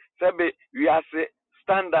aware sebe wiase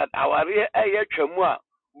standard aware eye twemu a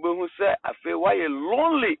behu se afi why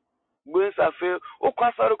lonely behu se afi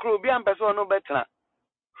okwasaro kro obi ampese ono betena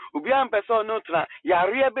obi ampese ono tena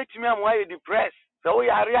yare betimi am why depressed so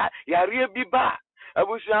yare bi ba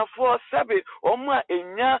abusuafo sebe omo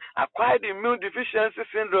enya acquired immune deficiency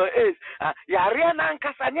syndrome is yare na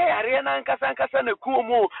nkasa nye yare na nkasa na ku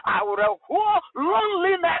omo awre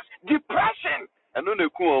loneliness depression eno na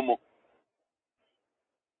ku omo.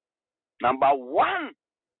 Number one,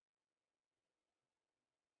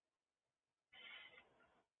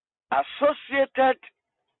 associated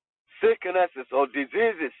sicknesses or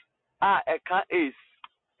diseases are AIDS.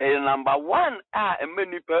 And number one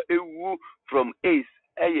many people from AIDS,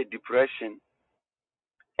 depression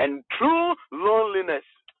and true loneliness.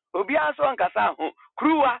 Obi aso nkasa ho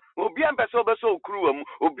kruwa obi ampese obeso kruwa mu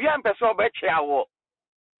obi ampese obechiawo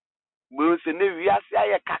bo se ne wiase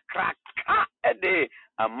aye kakraka ede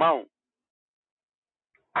amount.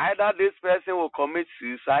 Either this person will commit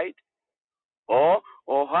suicide or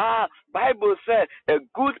Bible said a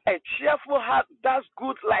cheerful heart does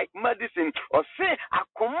good like medicine. Or say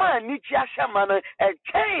akoma nija shaman a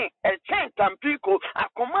chain tampiko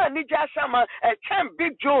akoma nija shaman a chain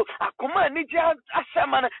big joe akoma nija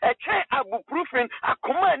shaman a chain ibuprofen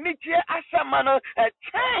akoma nija shaman a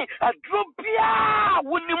chain adrobia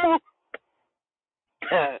wunimu.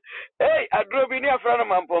 Hey, adrobi ni afrana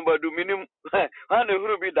mampomba du minim hane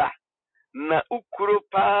huru bi da na ukuro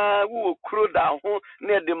pa wo ukuro da ho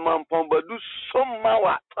na de mampomba du somma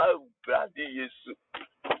wa brade Yesu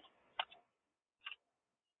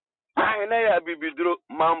ai na ya bibidro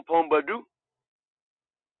mampomba du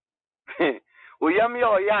oyam ya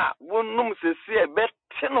oya wonum sesi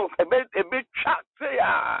ebetino ebetwa se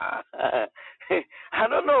ya I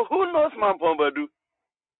don't know who knows mampomba du.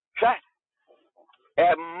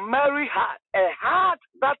 A merry heart, a heart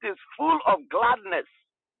that is full of gladness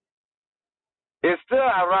is still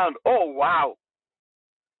around. Oh, wow.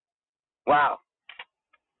 Wow.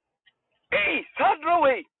 Hey, sadro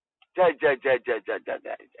way.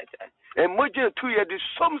 And moje 2 years,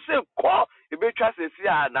 some say, call, you be trust to see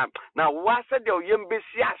Adam. Now, what said the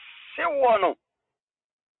Yembesia?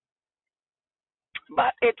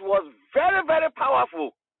 But it was very, very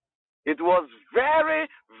powerful. It was very,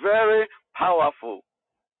 very powerful.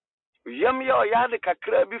 Yam yo ya de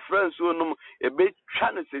kakra bi friends wonum e be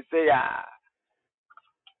twa no say ya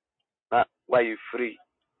why you free.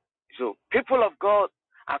 So people of God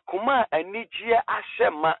akoma anijie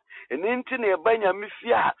ahema eninti na ebanya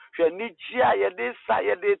mefia hwe anijie ye de sa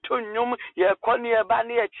ye de tonnwom ye kone ye ba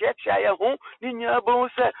na ye chiachia ye ho ni nya bo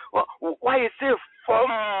se why say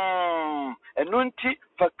from enunti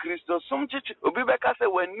fa Kristo som chichi obi beka se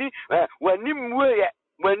wani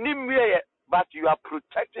mwe but you are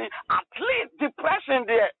protecting at least depression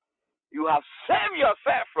there. You have saved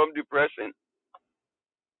yourself from depression.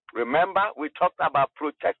 Remember, we talked about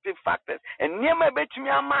protective factors. And near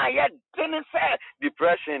didn't say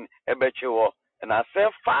depression. And I say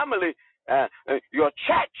family, your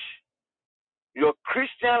church, your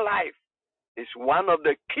Christian life is one of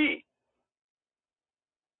the key.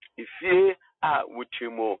 If you are with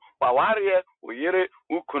you, Wawaria, Uyere,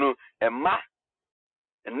 Ukunu, and Ma.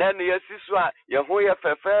 And then the Siswa, Yahoya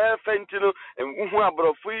Fefe, Fentino, and Uhu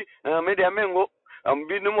Abrofui, Media Mengo, and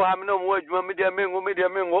Binumo Hamino, Media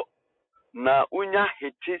Mengo, na Unya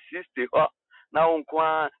Hiti 60. Now,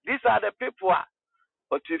 these are the people,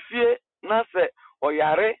 but if you na say,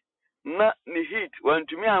 Oyare, na ni heat, when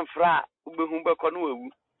to me and Fra, Ubehumba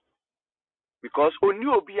Konu, because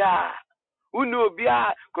Unyobia. Unu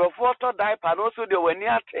bia krofoto diaper no so de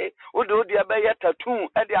waniate o de odi ebe tattoo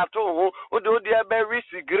e de ato ho o de odi ebe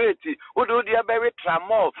cigarette o de odi ebe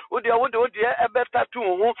tramol o de odi ebe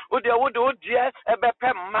tattoo ho o de odi ebe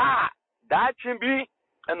pe ma da chimbi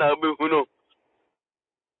na obehuno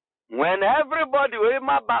When everybody we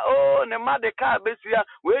maba oh ne ma de car besia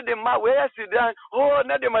we de ma we sidan oh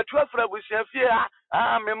na de matwa fra busia fie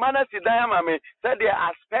me mana sidan ama me said they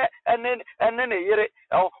aspect and then yere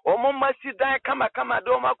o mo ma sidan kama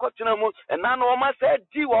do ma kotena mu and na no ma said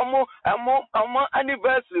di wo mo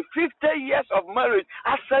anniversary 50 years of marriage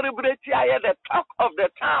I celebrate here the talk of the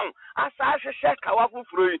town as I share kawafu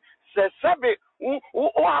free se sebe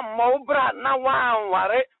o amobra na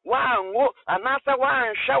wanware wanwo anasa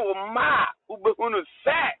wanhwe wo ma ubehunu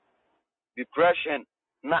se depression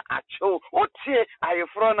na acho otie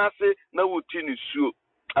ayefro na se na wuti ni suo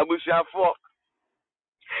abusuafo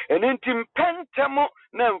enintim pentemo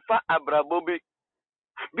na mfa abrabobi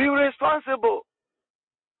be responsible.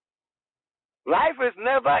 Life is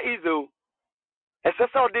never easy.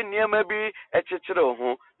 Esesa odi niema bi echichire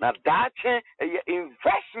ho na dache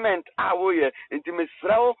investment awoye nti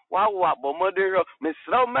mesrawo wawo abomode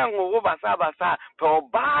mesrawo menwo wo basa pe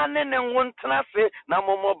oba ne nwontena se na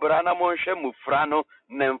momobra na monhwe mufra no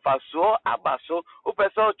nemfaso abaso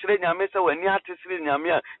upese o kire nyame se wani atesiri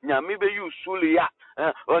nyame a nyame be yusuli ya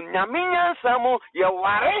onyame nyansamo ye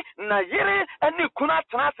ware na yire ani kuna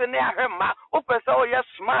tena se ne ahema upese o ye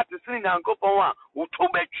smart siri nyankopon a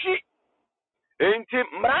utubetwi enti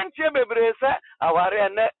mranche bebrese aware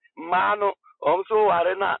ne mano omso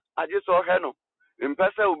ware na age so he no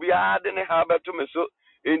mpese obi ade ne ha beto meso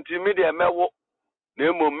enti mi de mewo na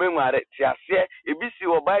emom menware tiase ebisi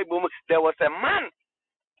wo Bible there was a man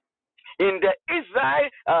in the Israel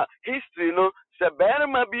history no se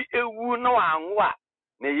berma bi ewu no anwa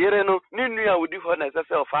ne yere no ne nua wodi ho na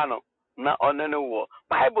sese ofa no na onene wo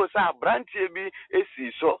Bible sa branche bi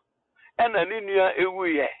esi so ena ne nua ewu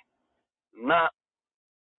ye na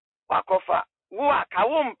wakofa wo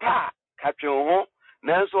akawo mpa katwe ho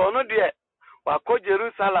nanso ono de wako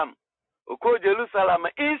Jerusalem oko Jerusalem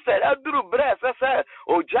instead aduru brese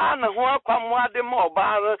oja na ho akwamo ade ma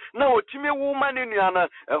oba na otimi wu ma ne nua na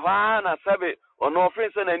ehwa na sabe ono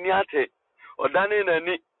ofense na ni ate odane na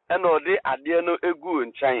ni ena ode ade no egu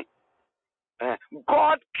nchen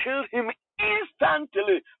God killed him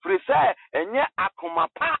instantly. For say, enye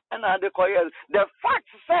akomapa na de koyel. The fact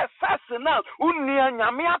says now, unia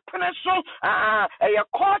nyame apene so eye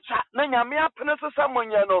culture na nyame apene so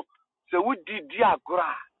samonye no. Se wudi di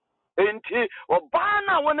agora. Enti oba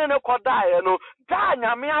na wone ne kodae no, da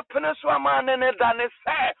nyame apene so amane ne da ne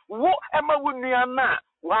se wo ema wunua na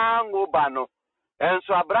wa ngoba no. And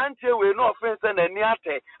so abranche we no offense na ni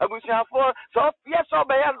ate abusiafo so yes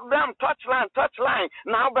obey them touch line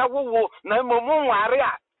now be wo na momu ware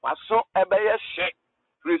a waso ebeye hye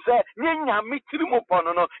we say nyanya mitiri mo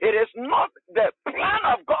pono no it is not the plan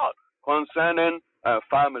of God concerning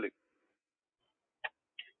family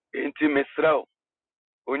intimate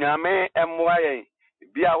onyame emwaye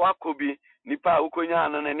bia wakobi nipa ukonya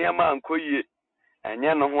no na niam ankoyie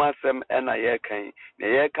enye no ho asem na ye kan na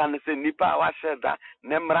ye kan se nipa wa sheda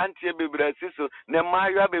ne mrantie bebrasi so ne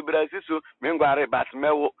mayo bebrasi so mengware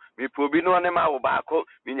batmewo mi pobi no ne ma wo baako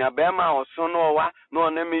minya bema oso no wa no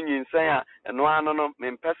ne menyinsan a eno ano no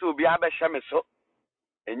mempese obi abehye me so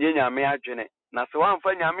enye nyame adwene na se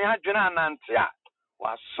wamfa nyame adwene anante a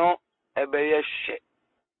waso ebeye hye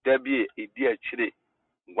dabie edi akire.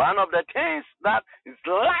 One of the things that is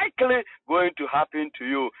likely going to happen to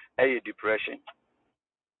you is depression.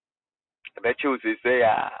 I bet you will say,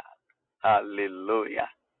 hallelujah.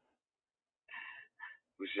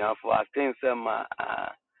 For I think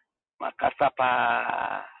my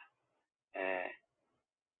kasapa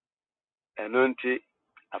and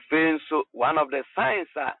I feel so one of the signs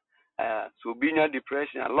so being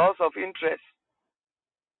depression, loss of interest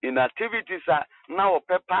in activities now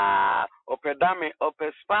pepa or pedame or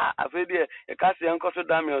pespa afedi e kasi enko so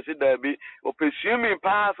dame o si dabi o swimming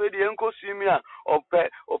pa afedi enko swimming or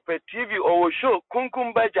TV or show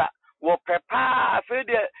kunkum baja wo pepa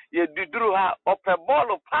afedi ye duduru ha o pe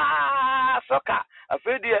ball pa soccer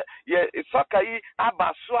afedi ye soccer yi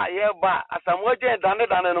abaso ayeba asamwaje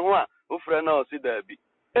dane no ho a ofre na o si dabi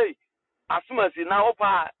hey asumasi na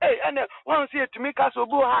opa ene wan see etumi ka so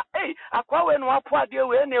bu ha akwa we no apo ade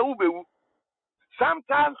we na ewubewu.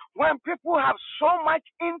 Sometimes when people have so much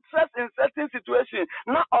interest in certain situations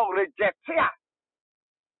not of rejectia,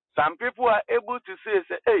 some people are able to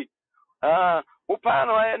say opa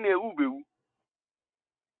no na ewubewu.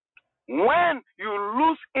 When you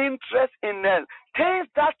lose interest in things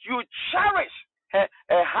that you cherish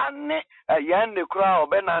hanne yande kura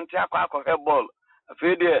obenante akwa ball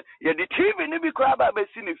afede ye the TV ni bi kura ba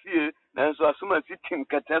besi ne fie nanso asoma sitim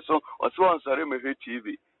keteso oso onsore mehwe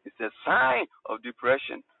TV. It's a sign of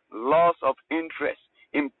depression, loss of interest,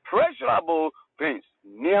 immeasurable things.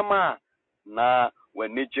 Nema na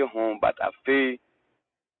w'ani gye ho but afei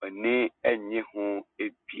w'ani enye ho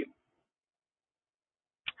ebiem.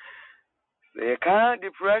 The kind of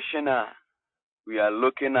depression we are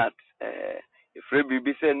looking at if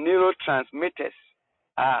we say neurotransmitters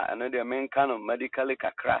another main kind of medically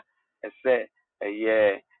kakra say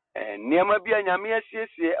nneɛma bi a nyame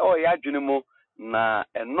asiesie ya adwene mu na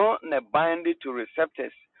ɛno na bind to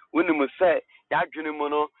receptors wonimu sɛ ya adwene mu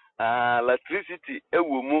no electricity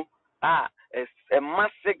ɛwɔ mu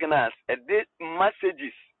mass signals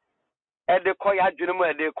messages ede call ya adwene mu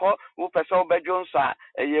ede call wo pese wo bedwo nso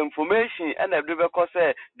information and ede be call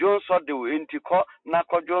say jonso de wo enti call na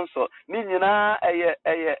call jonso ni nyina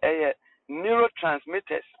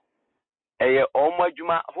neurotransmitters omo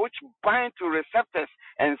adwuma which bind to receptors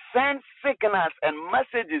and send signals and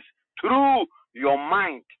messages through your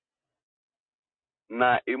mind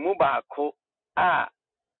na emu baako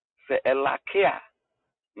se elakea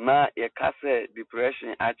na yekase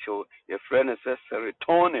depression actual your friend says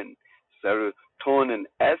serotonin serotonin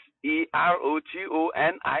serotonin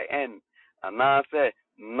and I say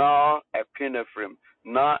norepinephrine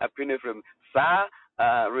sa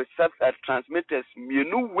receptor transmitters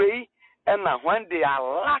mienu way and when they are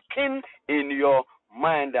lacking in your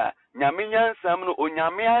mind nyame nyansam no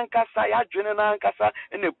onyame ankasa ya dwene na ankasa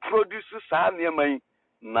and it produces sa nneɛma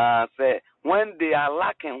na say when they are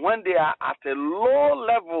lacking, when they are at a low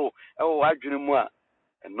level,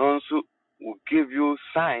 and also will give you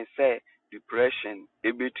signs say depression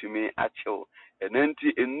to me actual and then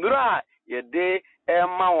in ye day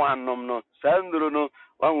emma one no sandro no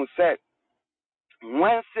one who said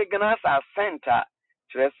when signals are sent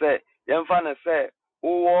say yemfa say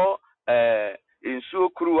wo in so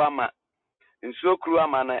kruama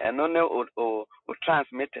na eno ne o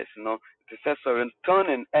transmitters no it says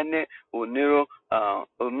serotonin any o neuro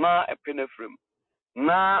na epinephrine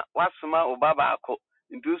na wasoma obaba akọ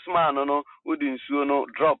ntusuma no odi nsuo no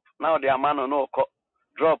drop na odi amano no okọ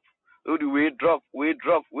drop odi we drop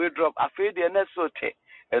afei de na sote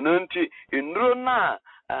eno nti enuro na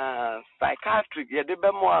psychiatric ye de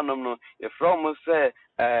be mo anom no e from say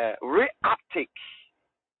reuptake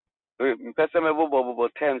mpese mebo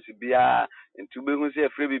terms bia ntu be hu say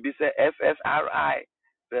free bibi say SSRI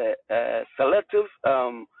the selective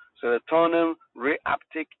serotonin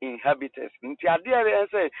reuptake inhibitors nti ade ere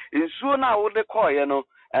say nsuo na wo de call ye no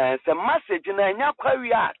se message na enya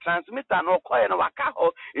kwawi a transmitter no call ye no waka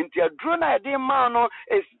ho nti aduro na de ma no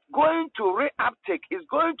is going to reuptake is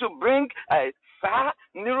going to bring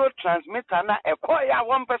neurotransmitter na call ya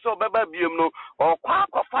one person obeba biem no or kwa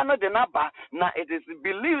kofa no de na ba na it is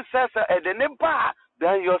believed says de ne ba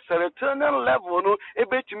then your serotonin level no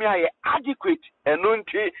ebetumi aye adequate eno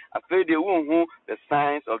nti afei de wonhu the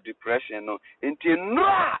signs of depression no nti no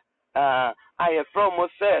I from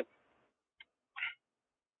say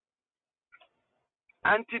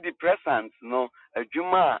antidepressants no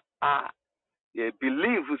adwuma they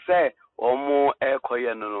believe say omo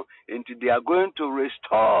ekoye no into they are going to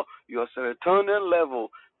restore your serotonin level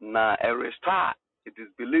na a restore it is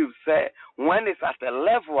believed say when it's at a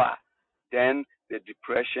level then the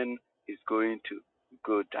depression is going to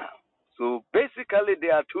go down. So basically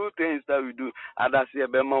there are two things that we do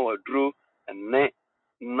adase bema wadro and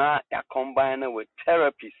na ya combine with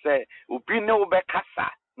therapy say obi ne obekasa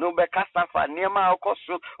no bekasa fa niema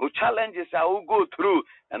akoso o challenges I will go through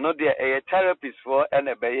and not there a therapist for and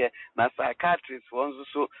a na psychiatrist for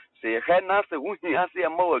so say he na say hu hi ase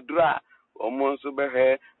ma wadro omo so be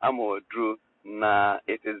he ama wadro na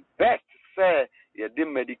it is best say you do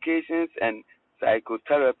medications and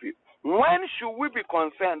psychotherapy. When should we be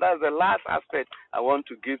concerned? That's the last aspect I want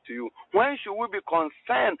to give to you. When should we be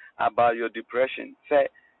concerned about your depression? Say,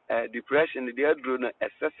 depression,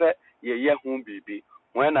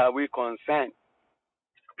 when are we concerned?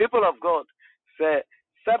 People of God, say,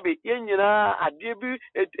 Sabi, yenyina adiebi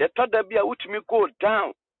etodabia utimi go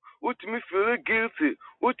down, utimi feel guilty,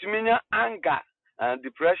 utimi anger, and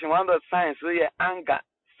depression. One of the signs, so anger,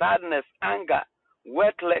 sadness, anger,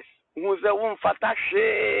 worthless. Who's a woman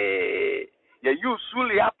fatashe? Ya you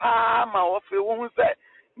suli apa ma ofe who say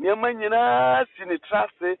nyama nyina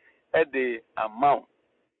sinitrase e the amount.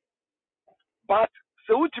 But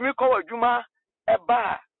so utimi ko adwuma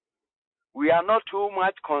eba we are not too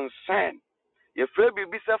much concerned. If we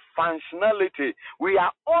be functionality, we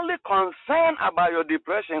are only concerned about your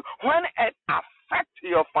depression when it affects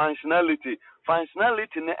your functionality.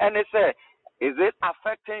 Functionality, and it say, is it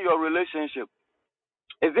affecting your relationship?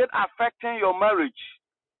 Is it affecting your marriage?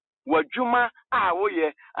 Wajuma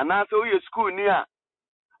woye and also your school near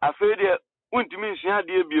a failure untimi nsua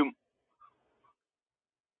de biom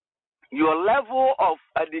your level of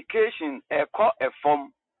education eko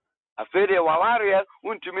efom afede waware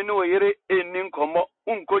untumi no yere enin komo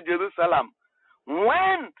unko Jerusalem.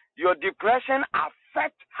 When your depression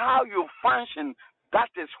affects how you function, that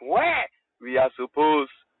is where we are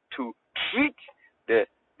supposed to treat the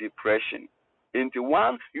depression. Into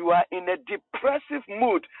one, you are in a depressive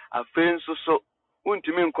mood. Afei so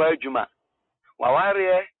untumi nkwa adwuma.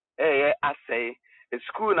 Waware asay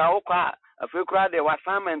school na okwa afei kura the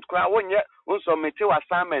assignment kura wonye unsubmit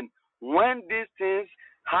assignment. When these things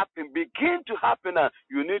begin to happen,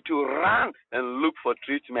 you need to run and look for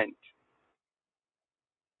treatment.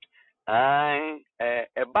 A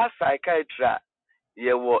psychiatrist,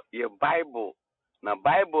 your Bible. Now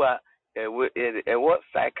Bible a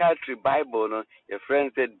psychiatry Bible no your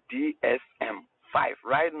friend said DSM-5.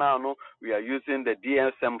 Right now no we are using the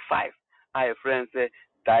DSM-5. Our friend said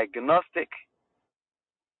diagnostic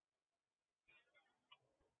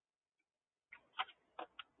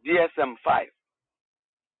DSM-5.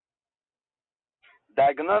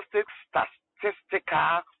 Diagnostic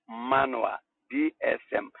Statistical Manual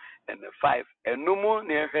DSM and the 5. Enumu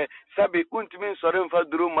nehe sabi untimi sore mfa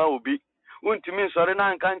duru ma obi. Untimi sore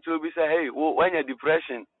na nka nche obi say hey when you're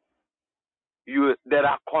depression there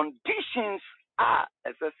are conditions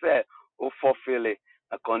as I say fulfill it.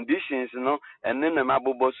 Conditions, and then the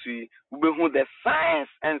mabobosi, who the signs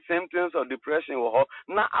and symptoms of depression were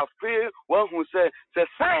now I feel one who say the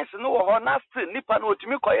signs no not still nipa no to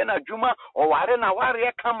me koyena juma or warena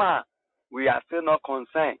warrior kama. We are still not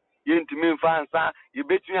concerned. You to me fansa, you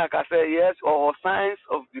bet me I can say yes or signs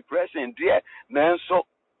of depression, dear. Then so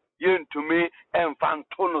you to me and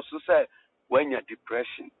fantono to say when you're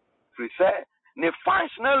depression. We say the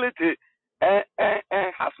functionality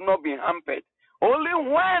has not been hampered. Only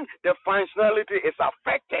when the functionality is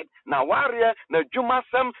affected, now warrior, the juma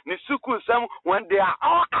sem, the suku sem, when they are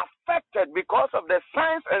all affected because of the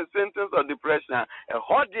signs and symptoms of depression, a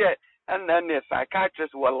hot year, and then the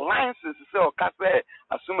psychiatrist will license to say, okay,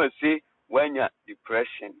 assume see when you're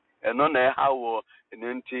depression, and on how and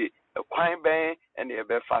into a quine bang and a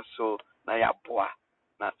befa so na ya boa,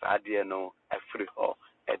 na sadia no a free or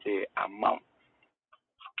a day amount.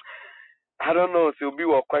 I don't know if it'll be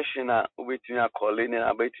a question with me calling and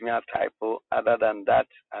about me a typo. Other than that,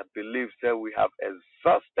 I believe that we have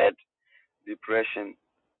exhausted depression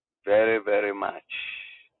very, very much.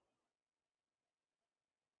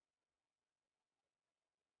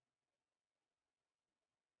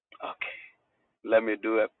 Okay. Let me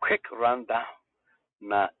do a quick rundown.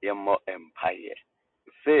 Na yemo empire.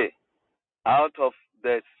 Say, out of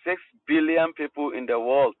the 6 billion people in the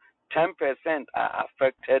world, 10% are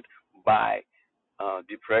affected by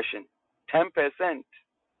depression. 10%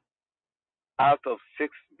 out of 6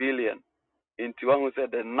 billion. Into one who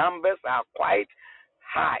said the numbers are quite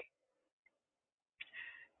high.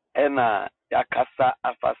 And yakasa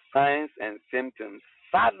after signs and symptoms.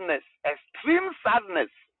 Sadness, extreme sadness.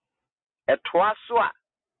 A twaswa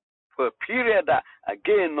for a period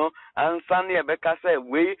again no and Sunday Becca say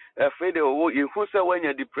we afraid you who say when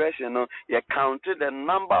you're depression no you counted the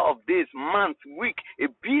number of days, months, week, a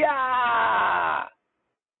bia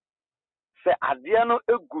say adiano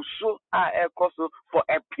eguso ekoso for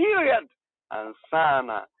a period and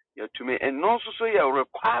sana you to me and also so your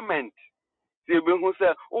requirement see who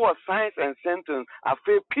say signs and symptoms a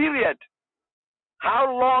period. How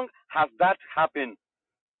long has that happened?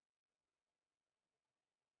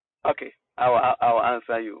 Okay, I'll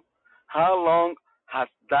answer you. How long has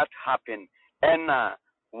that happened? And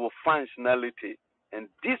functionality. And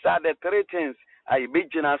these are the 3 things I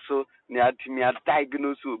begin also me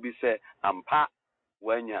diagnose will be say ampa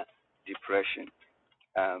when you're depression.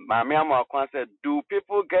 Mami Amakwan said, do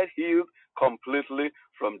people get healed completely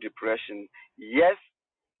from depression? Yes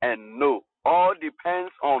and no. All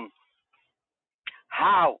depends on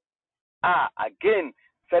how. Again,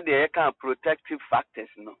 said the protective factors,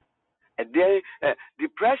 no.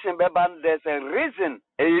 Depression, there's a reason.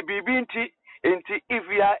 If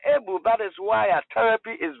we are able, that is why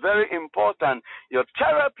therapy is very important. Your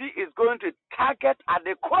therapy is going to target at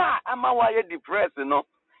the core. Am I depressed?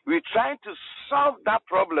 We're trying to solve that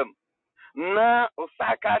problem. Now,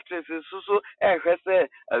 psychiatrist is also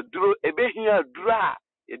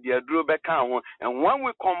and when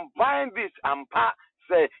we combine this and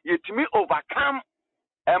say, you to me overcome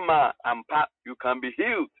Emma and you can be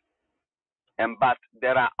healed. But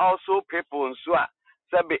there are also people in Swa,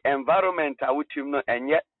 say environment with him no and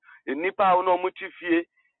yet in Nipa no mutifie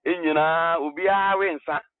in ubi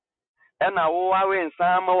awensa and I will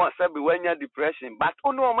some say when you're depression, but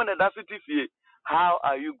no man that's it. How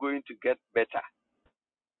are you going to get better?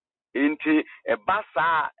 Inti a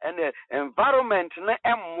basa and the environment na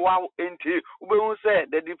wow inti ube say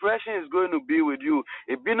the depression is going to be with you.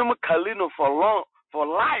 A binum kalino for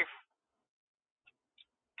life.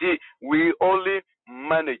 We only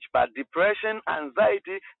manage, but depression,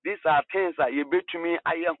 anxiety, these are things that you bet me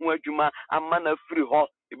a man a free ho,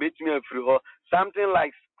 you bet me a free ho. Something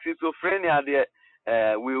like schizophrenia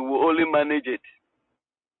there, we will only manage it.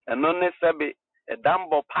 And not necessarily a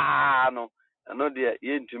dumbo pano. I know the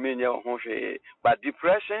to me, but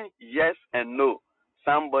depression, yes and no.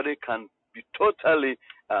 Somebody can be totally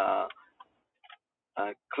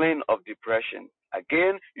clean of depression.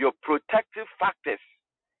 Again, your protective factors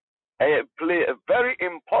play a very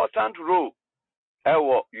important role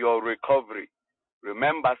in your recovery.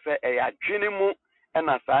 Remember, say a jinimu and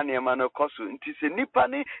a sanya no kosu. Nti se nipa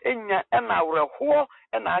ni enya na awerɛhoɔ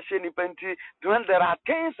na ahyɛ nipa nti when there are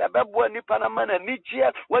things abɛboa nipa na mana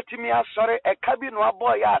nigye watimi asɔre ɛka bi no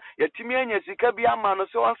abɔ ya yɛtimi anya sika bi ama no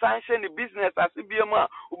so ɔnsan hyɛ ne business ase bi mu a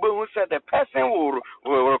wobɛhu sɛ the person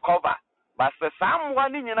will recover. But sɛ saa mmoa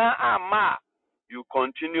ne nyinaa ama you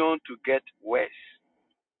continue to get worse.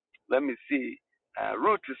 Let me see.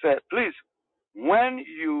 Ruth said, please, when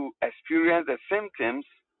you experience the symptoms,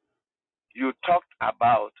 you talked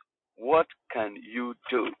about what can you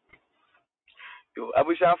do.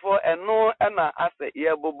 Abushafo eno na ase ye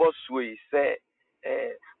bobo suyi say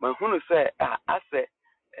mahunu say ase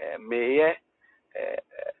meye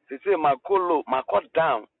sisi makolo makot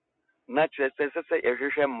down na chere say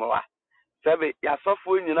ehwehwe mwa sabe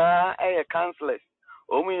yasofo nyina counselors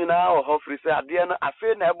omu nyina ho free say ade no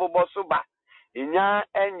afi na ebobo so ba inya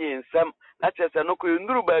enyi nsem na chere say no ko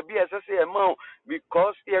nduru ba bi esese e ma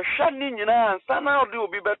because ye hwa ni nyina ansa na ode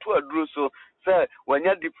obi beto aduro so say when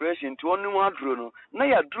you depression to only one drew no na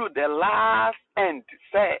ya drew the last end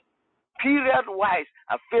say period wise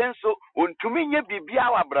afen so ontumi nya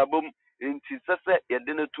bibia wa brabom enti sese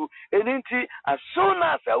yede no tu enti as soon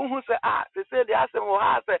as who say say the asem wo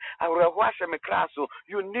ha say awreho ahye me kra so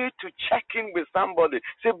you need to check in with somebody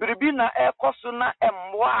say biribi na ekoso na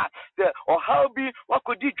emwa the or how be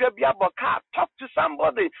wakodi dwa bia boka talk to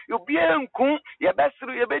somebody you be enku ye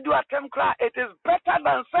besiru ye bedu atem kra it is better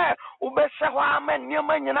than say ubeshe ho amen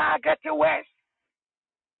nyema nyina get worse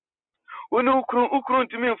unu ukru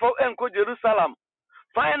ntimi mfo enko Jerusalem.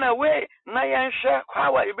 Find a way na yan share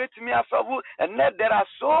how you bet me asobu and there are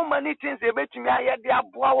so many things you bet me aye dia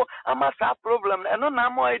boawo amasa problem and no na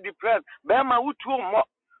more depressed be ma wutu mo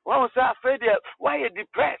one say afraid why you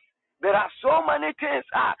depressed. There are so many things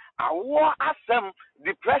a war asem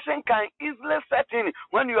depression can easily set in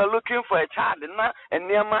when you are looking for a child na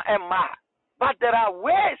enema emma, but there are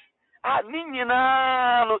ways ni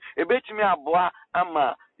nyina no ebetimi aboa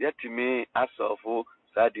ama yetimi asofu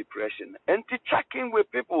that depression. And to checking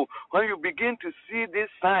with people when you begin to see these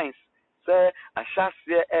signs. Say, I shall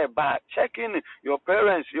say, but checking your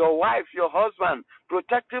parents, your wife, your husband,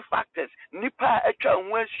 protective factors. Nipa echa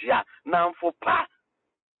unweshia na mfopa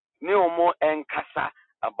ni omo enkasa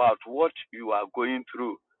about what you are going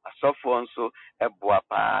through. Asofonso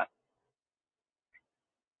ebuapa.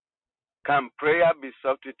 Can prayer be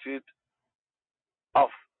substitute of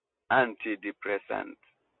antidepressant?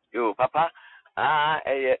 Yo, Papa.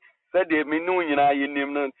 Said the menu nyina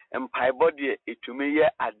yenim no empaibo de etumi ye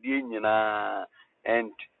ade nyina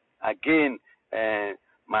and again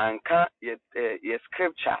manka ye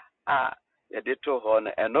scripture ye de to ho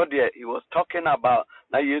no and no there he was talking about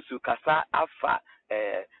na Yesu kasa afa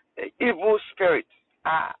evil spirit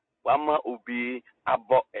wama obi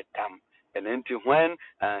abo etam and until when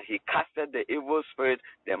he casted the evil spirit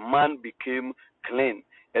the man became clean.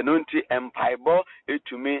 And unti empaibo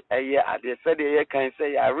to me they said they can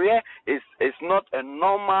say it's not a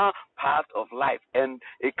normal part of life and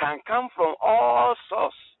it can come from all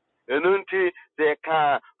sources. And unti they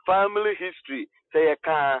can family history, they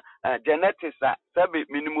can genetics sabi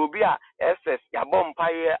minimubia SS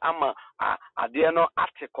yabompaye ama adieno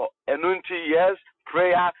article. And unti yes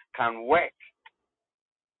prayer can work.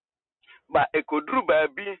 But ekodru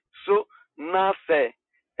baby so na say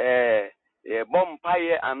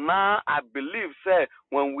bompaye and now I believe say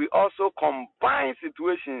when we also combine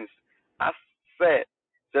situations as said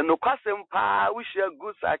the no kwasem pa we share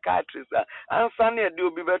good psychiatrists and sane dey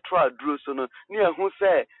obi betra duro so no near who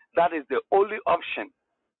say that is the only option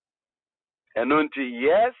and until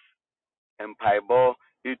yes and paibo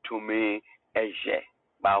it to me eje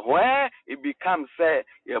but when it becomes say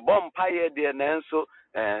ye bompaye dey nanso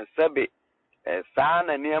sebe sa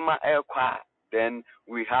na niema ekwa then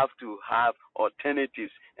we have to have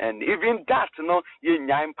alternatives. And even that, no,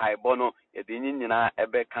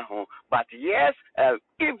 but yes,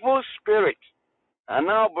 evil spirit And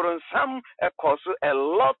now some cause a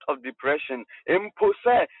lot of depression. Impose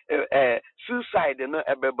suicide no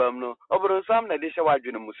ebebam no. Some na desha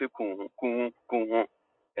wadwene mu se kun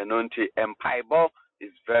and until empire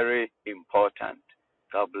is very important.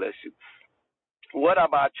 God bless you. What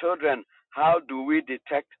about children? How do we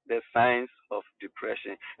detect the signs of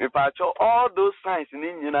depression? In fact, all those signs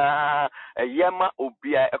in a yama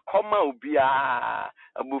obia, a comma obia,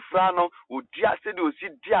 a bufrano, udia said, you see,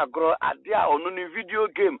 dear girl, a dear on any video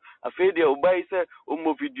game, a fade the obey, say,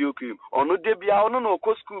 omo video game, or no debia, or no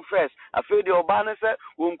school first, a fade the obana, say,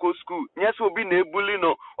 won't go school. Yes, will be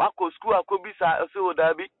nebulino, wako school, a could be so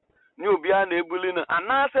dabi, new bia nebulino, and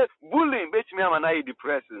I say, bullying, bet me, I'm an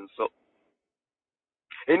depressing, so.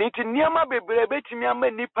 And it niama bebre betimi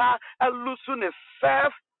ama nipa alusu ne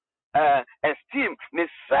self esteem ne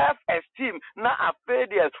self esteem na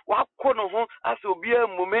afede wakono ho asobia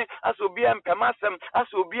mume asobia mpemasem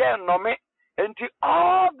asobia nome enti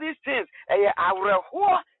all these things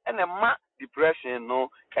awreho and ma depression no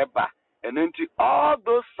eba and enti all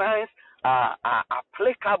those signs are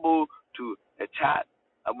applicable to a child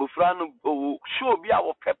abufra no show bia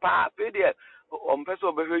wo pepa afede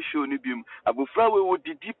person be show ni bim abufra we wo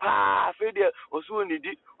didi pa fe de oso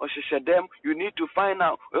nidi o hwehwe dem you need to find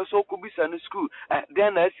out also could be in school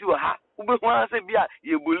then I see ha ube ho say bia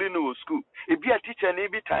ye bully no school e bia teacher na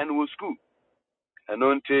be time no school and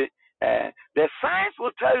until the science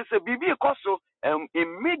will tell you say bibi koso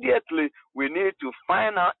immediately we need to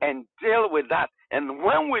find out and deal with that, and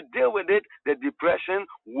when we deal with it the depression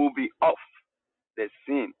will be off the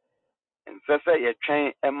scene. And so say you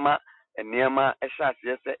train Emma and Nema Eshas,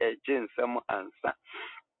 yes, a Jane some answer.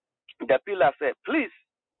 The pillar said, please,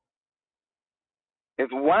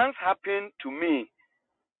 it once happened to me.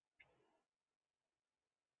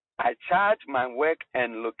 I charged my work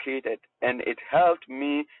and located, and it helped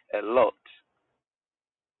me a lot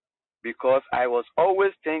because I was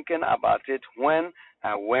always thinking about it when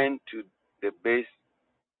I went to the base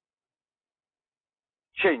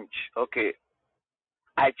change. Okay.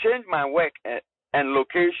 I changed my work and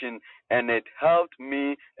location, and it helped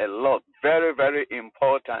me a lot. Very, very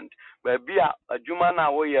important. But be a juma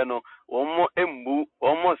na we no omo embu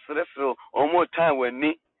omo stressful omo time when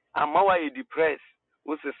ni amawa you depressed.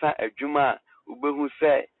 What's the a juma ubehu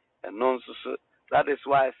say and non so. That is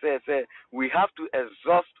why I say we have to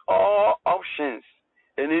exhaust all options.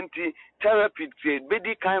 And into therapy trade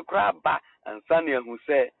bedi kan crab and Sanya who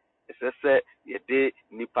say and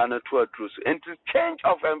to change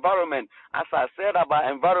of environment, as I said about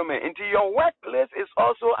environment, into your workplace is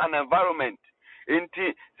also an environment.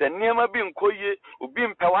 Into the never being koye,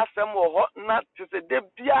 being pewasem or hot not to say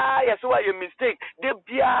debia, yes, why you mistake.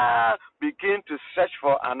 Debia begin to search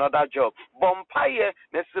for another job. Bompire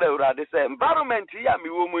necessarily they say environment here me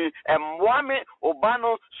woman and wame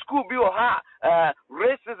obano school be or ha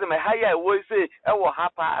racism a higher way say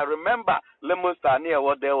I remember Lemonster near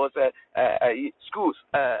what there was a schools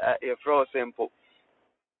for example.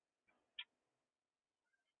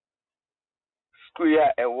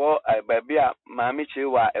 Kuya ewo baby a mami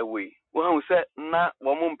chewa ewe wo hu se na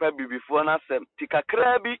wo mo mpa bibifo na sem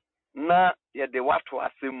tikakra bi na ye de wato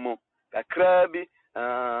asem mo kakra bi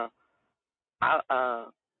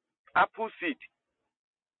apple seed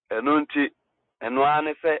enonti eno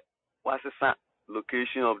ane se wasesa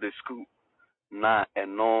location of the school na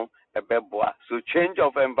eno ebeboa. So change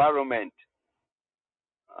of environment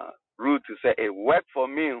route to say it worked for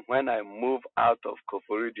me when I moved out of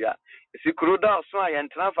Koforidua. Si kuruda so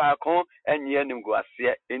ayentra fa kon enye nim go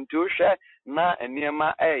ase into hwe na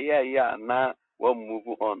enema na we move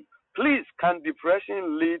on. Please, can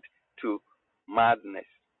depression lead to madness?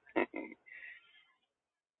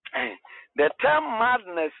 The term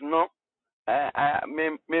madness no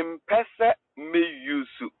me pese me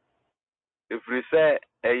use if we say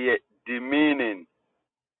demeaning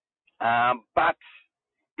but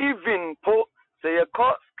even po say you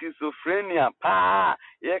call schizophrenia pa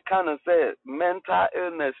you can say mental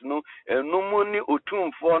illness no money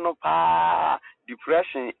otumfo no pa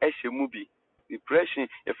depression eshemubi depression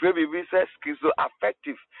if you be say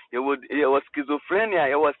schizoaffective you was schizophrenia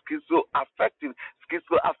you was schizoaffective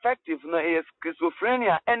no is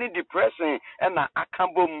schizophrenia any depression and na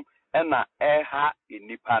akambom and na eha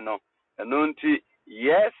inipa no enonti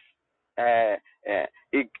yes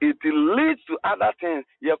it leads to other things.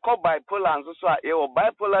 You call bipolar and so you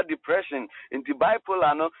bipolar depression. Into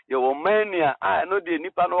bipolar no you mania. I know the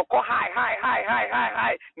nipa no call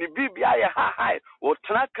high. Ni bibia high. O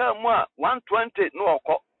traka mo 120 no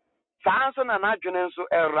call. Sanso na adwene so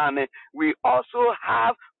erane. We also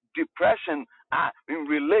have depression in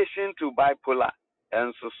relation to bipolar.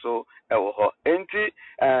 and so enti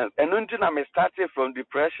and until I started from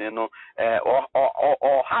depression or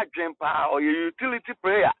hard dream or utility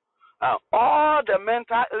prayer. All the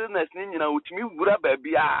mental illness ni nyina utimi wura ba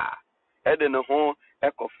bia e de ne ho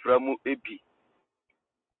ekofra mu ebi,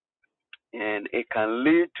 and it can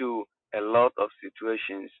lead to a lot of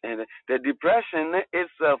situations. And the depression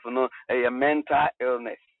itself, a mental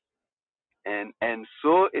illness, and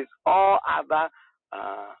so is all other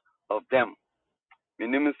of them. My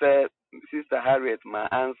name is Sister Harriet. My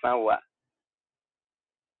answer was,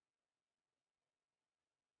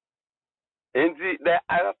 and the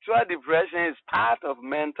actual depression is part of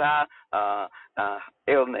mental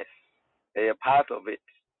illness, a part of it.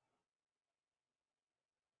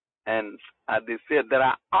 And as they said, there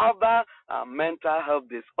are other mental health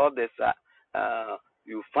disorders.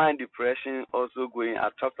 You find depression also going. I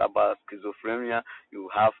talked about schizophrenia. You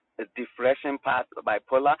have a depression part,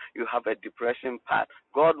 bipolar. You have a depression part.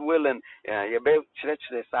 God willing, you be church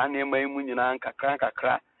the Sunday morning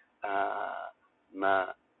kakra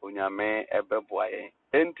na onyame ebe boye.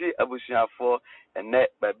 Enti abusuafo ene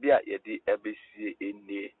babia yedi ebesi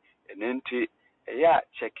enie. Enti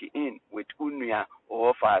check in with unia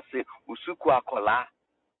or fase usuku akola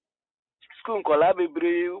school kola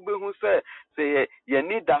bebre ubehu say ye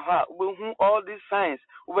need that ha ubehu all these signs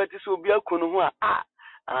ubeti so bia kunu ho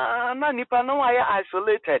na nipa no why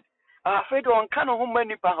isolated afraid on kind of many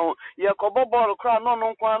nipa ho ye kobo ball kra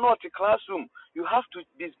no kwa not classroom. You have to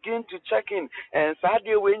begin to check in and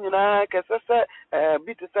sadie we nyina kesese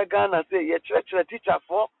bit se Ghana say ye church teacher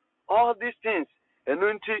for all these things. And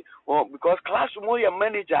because classroom your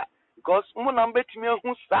manager, because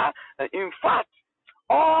in fact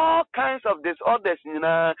all kinds of disorders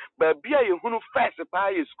but be you first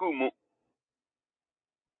by school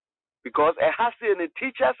because the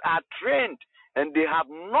teachers are trained and they have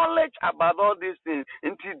knowledge about all these things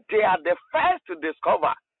until they are the first to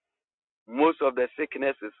discover most of the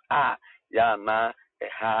sicknesses are yana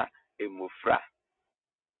eha emufra.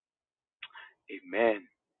 Amen.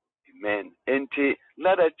 Amen. Enti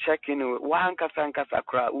let us check in one kasa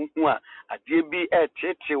kra unhu a ade bi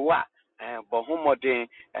tete wa bohomodin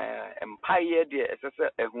empire de esese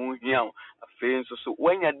ehun hian afei so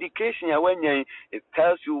when education ya when it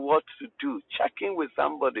tells you what to do. Checking with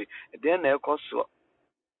somebody then e koso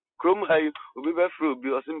krom hayu obi be fro obi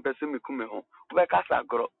osim pese mekume ho obi kasa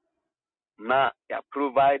gro na ya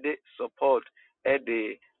provide support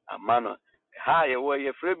the amano ha ye wo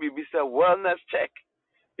ye free bibi say wellness check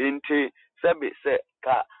into sebe se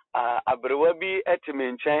ka abrewa bi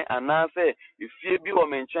etime nchen anase ifie bi wo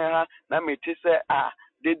menchen ha na meti se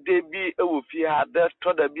dede bi ewo fie ha de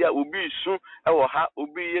toda bi a obi su ewo ha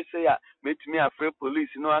obi yese ya metimi afre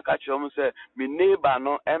police no aka chom se me neighbor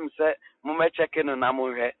no se mo me check no na mo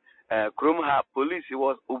hwe krom ha police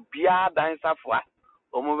was obia dan safwa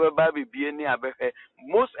omobeba bibie ni abehwe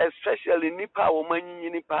most especially nipa wo manyi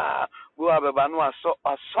nipa go abeba no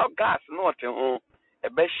aso gas no ote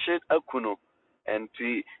shit akuno and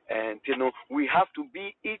we have to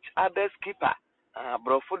be each other's keeper.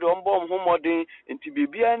 Brofo de ombo homodin nti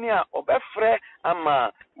bibia ni a obefre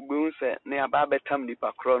ama ugbeun se na aba betam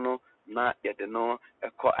nipa kro no na yede no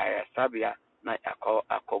eko ayasabia na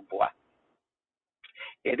akoboa.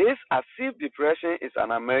 It is as if depression is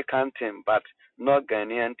an American thing but not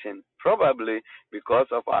Ghanaian thing, probably because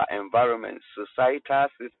of our environment, societal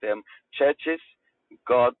system, churches.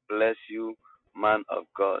 God bless you, man of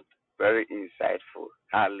God. Very insightful.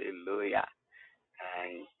 Hallelujah.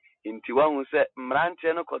 Inti wa hu se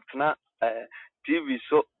mranche no kotena TV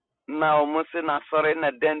so na omo se na sore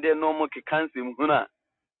na dende no mo kekansim huna.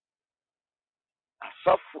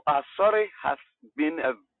 Sorry has been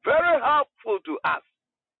very helpful to us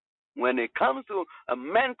when it comes to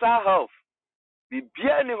mental health.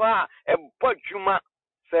 Bibia ni wa e bodwuma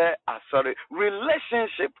say sorry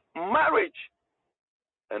relationship marriage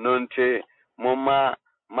enonte moma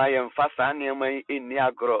mayemfasa ne mai eni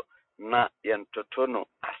agro na yentoto no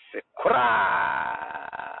ase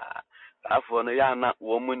kra afo no ya na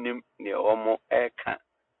wo munim ne omo eka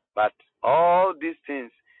but all these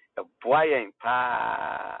things boy en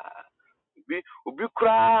pa ubi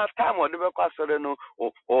kra time or never kwasore no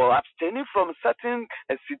or abstaining from certain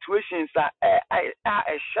situations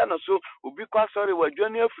shano so ubi kwasore wa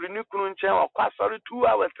dwani afri ni kunu nchen wa kwasore 2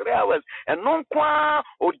 hours 3 hours and non kwa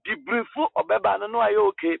o debriefu obeba no aye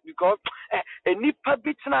okay because enipa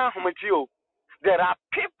bitina ahomachi o there are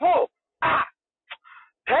people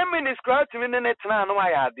 10 minutes crowd to in net na no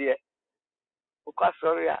aye ade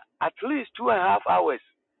kwasore at least 2.5 hours.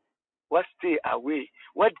 What stay away?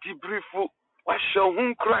 What debriefu? What show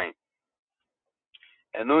home crime?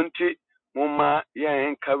 And until Muma ya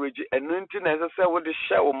encourage enunti na sɛ wo de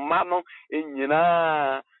hyɛ wo ma no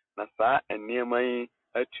nyinaa na saa nneɛma yi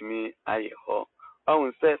atumi ayɛ hɔ.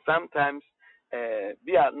 Ɔhu sɛ sometimes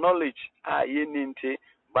be knowledge ye ninte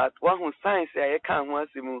but one science a yɛka ho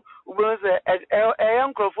asɛm wobɛhu sɛ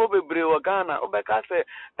ɛyɛ nkurɔfoɔ bebree wɔ Ghana wobɛka sɛ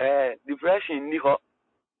depression ni hɔ.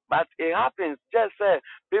 But it happens just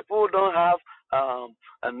people don't have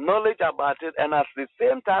a knowledge about it, and at the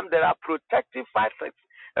same time there are protective factors.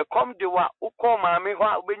 Come the wa uko mami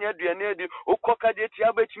ho ubenya duane di uko kaje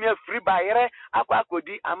tia betumi free bayere akwa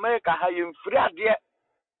akodi America ha yem free ade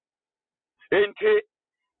enti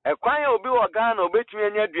ekwan obi wo Ghana obetumi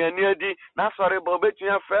anya duane adi na sori ba obetumi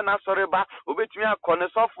afre na sori ba obetumi akone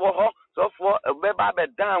sofo ho sofo beba be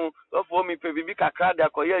down sofo mi pe bibi kakra de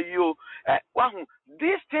akoya yi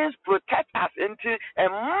these things protect us into a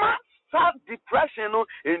massive depression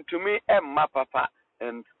into me and my papa,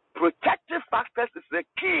 and protective factors is the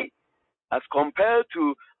key as compared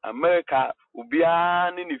to America.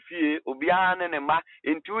 Ubiane ni fie ubiane ne ma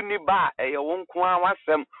into ni ba eye won ko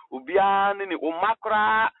awasem ubiane ni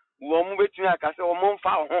umakra wo mu betumi akase wo mu mfa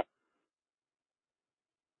ho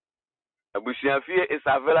abusuafie is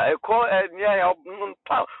avela call near your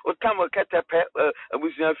otam ketepe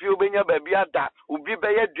abusuafie obenya ba bia da obi be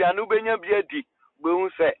ye duane obenya bia di behu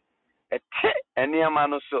se ete eniama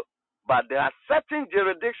no so, but there are certain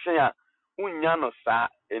jurisdiction a unya no sa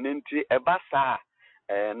enenti eba sa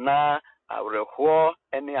na awreho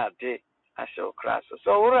ene ade ahye kraso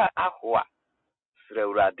so wura ahoa sre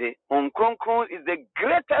urade onkronkron is the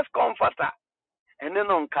greatest comforter ene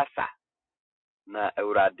no nkasa na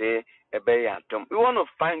urade ebe ya dom. We want to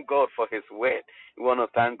thank God for his word. We want to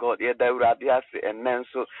thank God. Ye da urade ase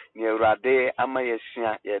enenso ni urade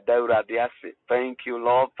amayesua ye da urade ase. Thank you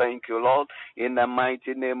Lord, thank you Lord, in the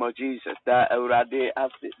mighty name of Jesus. Da urade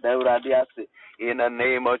ase in the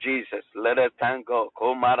name of Jesus. Let us thank God.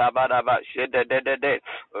 Ko marabadaba shede de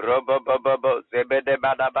robobobo zebede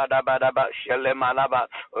badabadabadaba shele malaba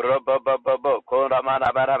robobobo ko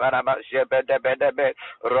ramarabadabadaba shebede bedebe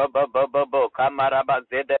robobobo kamaraba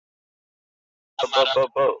zede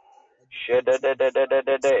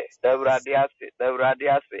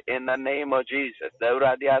in the name of Jesus.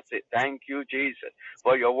 Thank you, Jesus,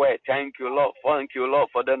 for your word. Thank you, Lord. Thank you, Lord,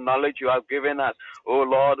 for the knowledge you have given us. Oh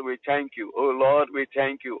Lord, we thank you. Oh Lord, we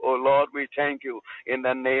thank you. Oh Lord, we thank you. In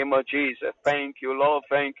the name of Jesus. Thank you, Lord.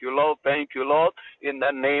 Thank you, Lord. Thank you, Lord. In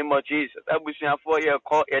the name of Jesus.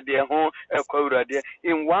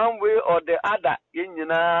 In one way or the other,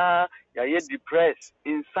 you're depressed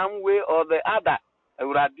in some way or the other.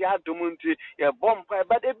 Urade adumunti ye bompa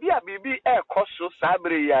but e bia bibi e koso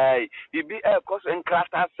sabre yai bibi e koso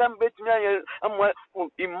enkrata sam betnya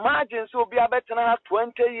imagine so bia betna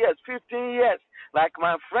 20 years 15 years like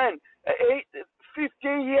my friend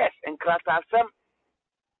 15 years enkrata sam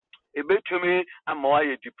ebetumi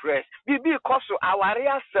amoye depressed bibi koso aware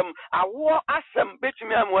asem awo asem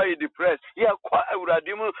betumi amoye depressed ye kwa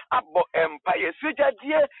urade mu abo empa ye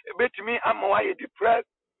sujadie ebetumi amoye depressed.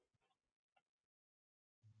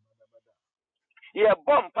 Yeah,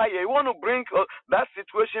 bompa, you want to bring that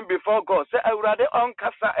situation before God. Say, I rather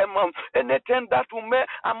uncasa anything that will make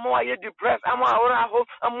I'm more depressed, I'm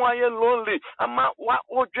more lonely, I'm what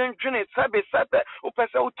would drinking it, sabe,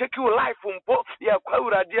 Upesa will take your life from both. Yeah,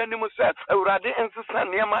 Kaura, dear Nimusa, I rather insist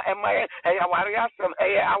on Yama and my Awariasam,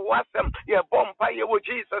 I was them, yeah, bompa, you with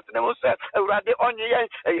Jesus, Nimusa, I rather on ye,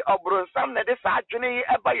 a obron, some that is actually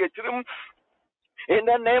a by a dream. In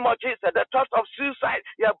the name of Jesus, the thought of suicide,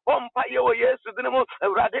 your bomba, you were yes to the name of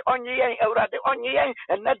and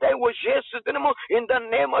that day was yes to the name. In the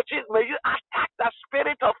name of Jesus, may you attack the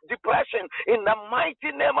spirit of depression in the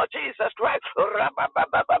mighty name of Jesus Christ.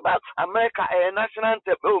 America, a national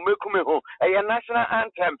anthem, a national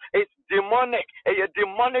anthem. It's demonic, a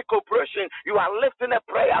demonic oppression. You are lifting a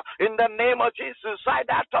prayer in the name of Jesus. Suicide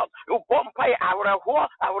that thought, you bomba, our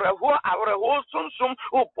sum,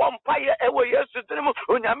 bomba, yes to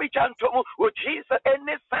Jesus,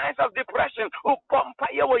 any signs of depression,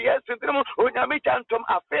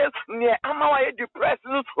 near Amawa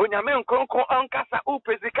depression, Unyamin Conco Uncasa,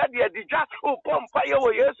 Upezikadia Dija,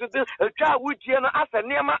 Upompire, yes, a child with Jena as a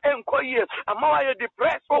Nema Encoyer, Amawa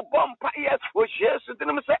depressed, Bompire, which yes,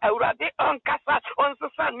 say, Uradi Uncasa, on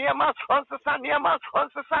Sasaniama,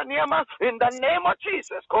 in the name of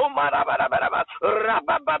Jesus, Komarababa,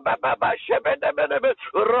 Rabababa, Shebedebe,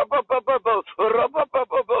 Robobobo,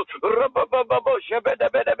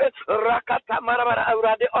 Rakata Marabara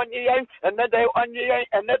Uradi Onyen, another 1 year,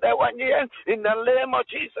 another 1 year, in the name of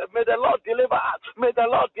Jesus. May the Lord deliver us. May the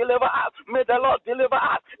Lord deliver us. May the Lord deliver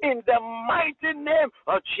us in the mighty name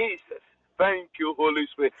of Jesus. Thank you, Holy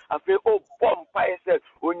Spirit. I feel Bompire said,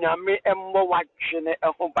 Unyame Emmo Wachine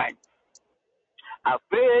Ehoban. I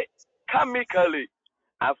feel chemically,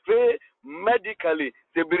 I feel medically,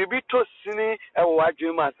 the Bribito Sini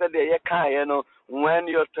Ewajima said, when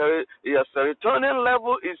your serotonin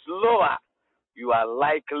level is lower, you are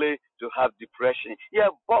likely to have depression. Yeah,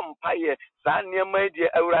 vampire. Sanya media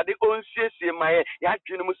already on CC my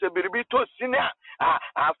Yakinusa Bibito Sina.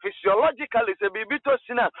 Physiologically, the Bibito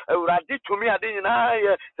Sina already to me. I didn't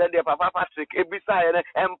know that the Papa Patrick Ebisaya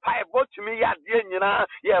and Pi bought to me at Yenina.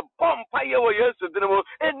 Yeah, vampire were used to do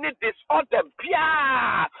any disorder.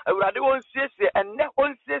 Pia already on CC and net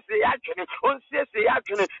on CC action on CC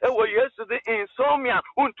action. It was used to the insomnia.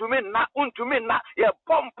 Untumina. Yeah,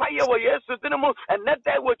 vampire were used to do. And that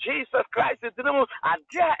day with Jesus Christ is the most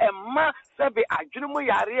idea and ma sabi ajumu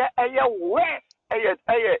yare eye west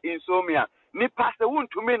eye insomnia ni pastor won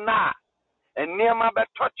to me na and near my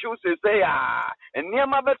touch you say and near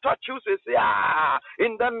my touch you say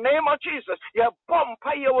in the name of Jesus you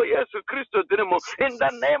bompa your Jesus Christ in the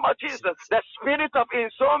name of Jesus the spirit of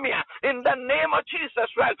insomnia in the name of Jesus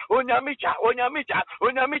right onyamicha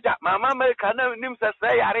mama America na nim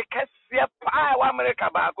say yare kese pa wa America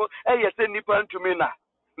baako eye se nipa ntumi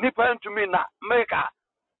na America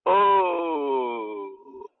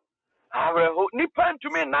oh areho nipa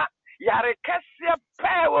ntumi na yare kese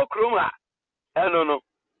pa wo kroma no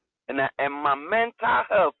and my mental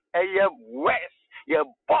health worse. Your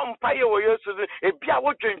bompa your use a bia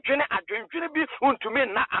wo dwendwene adwendwene bi untumi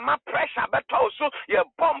na ama pressure beto so your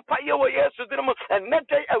bompa your use and net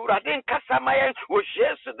day awurade nkasa mayen wo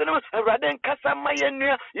yesu dem awurade nkasa mayen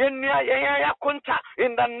nua ya konta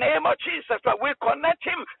in the name of Jesus we connect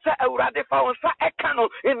him say awurade fa won sa ekano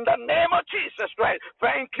in the name of Jesus Christ.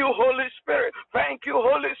 Thank you Holy Spirit, thank you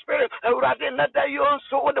Holy Spirit. Awurade na da you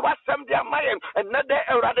so wo de wasam dia mayen and na da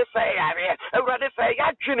awurade say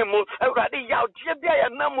ya twinimu awurade ya bia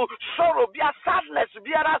namu sorrow bia sadness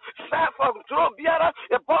biara self control biara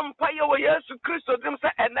e bompa ye wo Yesu Kristo dim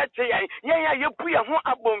se enache yan ye pu ye ho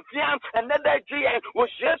abomfia eneda je yan wo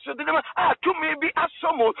Yesu dim to me be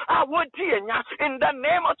asomo wodi enya in the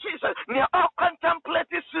name of Jesus ne all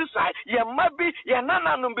contemplate suicide ye mabi ye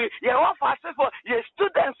nananum bi ye offer for ye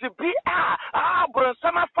students bi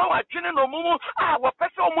bronsama fa wa twene no mumu wo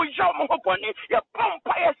pese o mu yo mo boni ye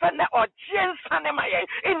bompa ye se ne ogien sane maye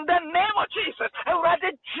in the name of Jesus. Awurade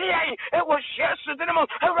tie e wo Yesu de mo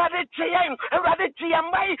awurade tie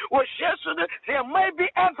mai wo Yesu de se mai bi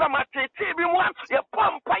enfamatete bi mo ye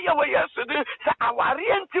pompa ye wo Yesu de se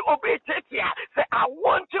awarienti obetetia se I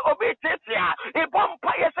want to obetetia e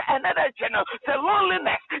pompa ye se another channel se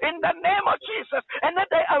loneliness in the name of Jesus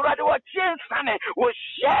another awurade wo chiensane wo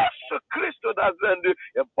Yesu Christo does and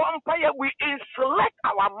e pompa ye we insulate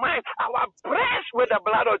our mind our brains with the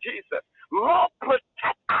blood of Jesus. Lord,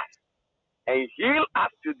 protect us and heal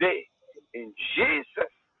us today. In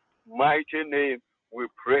Jesus' mighty name we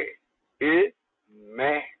pray.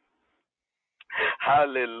 Amen.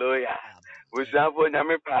 Hallelujah. We have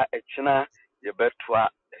one pa echina ye betwa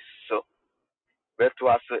so.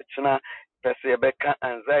 Betwa so echina pese ye beka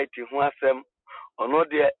anxiety ho asem ono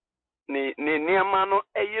de ni niema no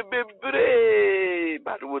eye bebre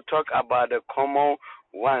but we'll talk about the common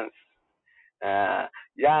ones.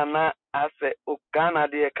 Yana ase ukana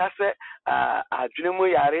de kase adwemu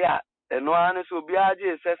yare a eno ane so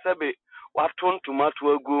biaje sesebe watontoma to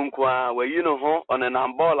agu nko a wayi no ho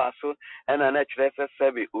onenambola so ena na kire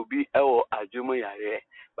sesebe obi ewo adwemu yare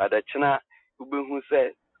but the china ubehu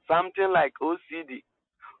say something like OCD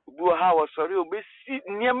ubu ha wo sori obesi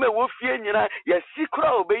niema wo fie nyina ya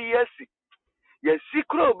sikura obeyi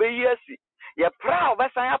asi ya pra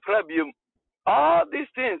obesan ya pra biom all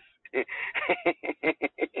these things.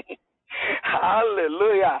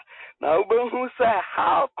 Hallelujah. Now who say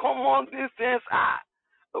how common these things are.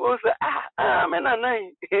 Who say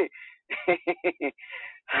man.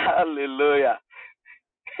 Hallelujah.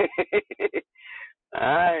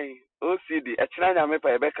 Aye, OCD. Echina nya me pa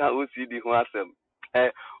ebeka OCD ho asem.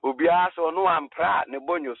 Obia so no ampra ne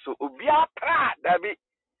bonyo so obia pra dabi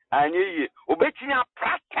anyi obetinya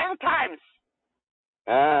pra 10 times.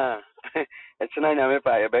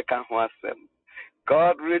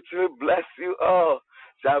 God richly bless you all.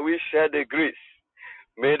 Shall we share the grace?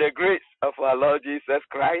 May the grace of our Lord Jesus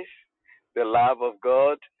Christ, the love of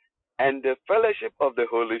God, and the fellowship of the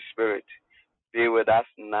Holy Spirit be with us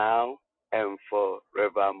now and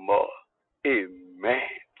forevermore. Amen.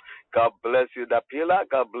 God bless you, Dapila.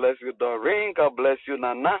 God bless you, Doreen. God bless you,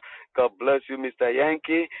 Nana. God bless you, Mr.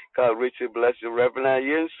 Yankee. God richly bless you, Reverend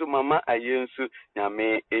Ayensu, Mama Ayensu,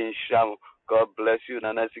 Nyame Insham. God bless you.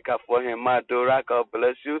 Nana Sika for him, Madura, God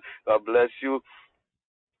bless you. God bless you.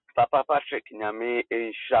 Papa Patrick, Nyame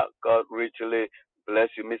Insha, God richly bless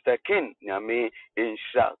you. Mr. King, Nyame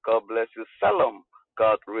Insha, God bless you. Salom,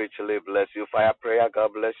 God richly bless you. Fire Prayer,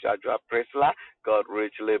 God bless you. Adra Prisla, God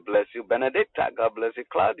richly bless you. Benedicta, God bless you.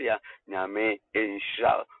 Claudia, Nyame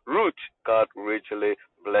Insha. Ruth, God richly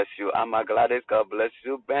bless you. Amma Gladys, God bless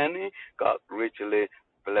you. Benny, God richly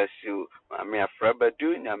bless you. Mami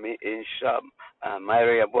Afrabadu, Nyame Insha.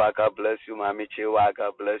 Maria Boa, God bless you. Mami Chewa,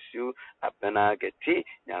 God bless you. Abena Geti,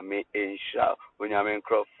 Nyame Insha. Unyame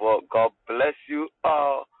Crawford, God bless you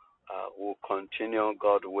all. We'll continue,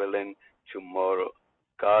 God willing, tomorrow.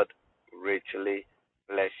 God richly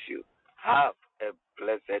bless you. Have a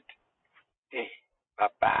blessed day. Bye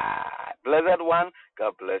bye. Blessed one,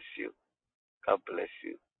 God bless you. God bless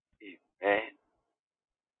you. Amen.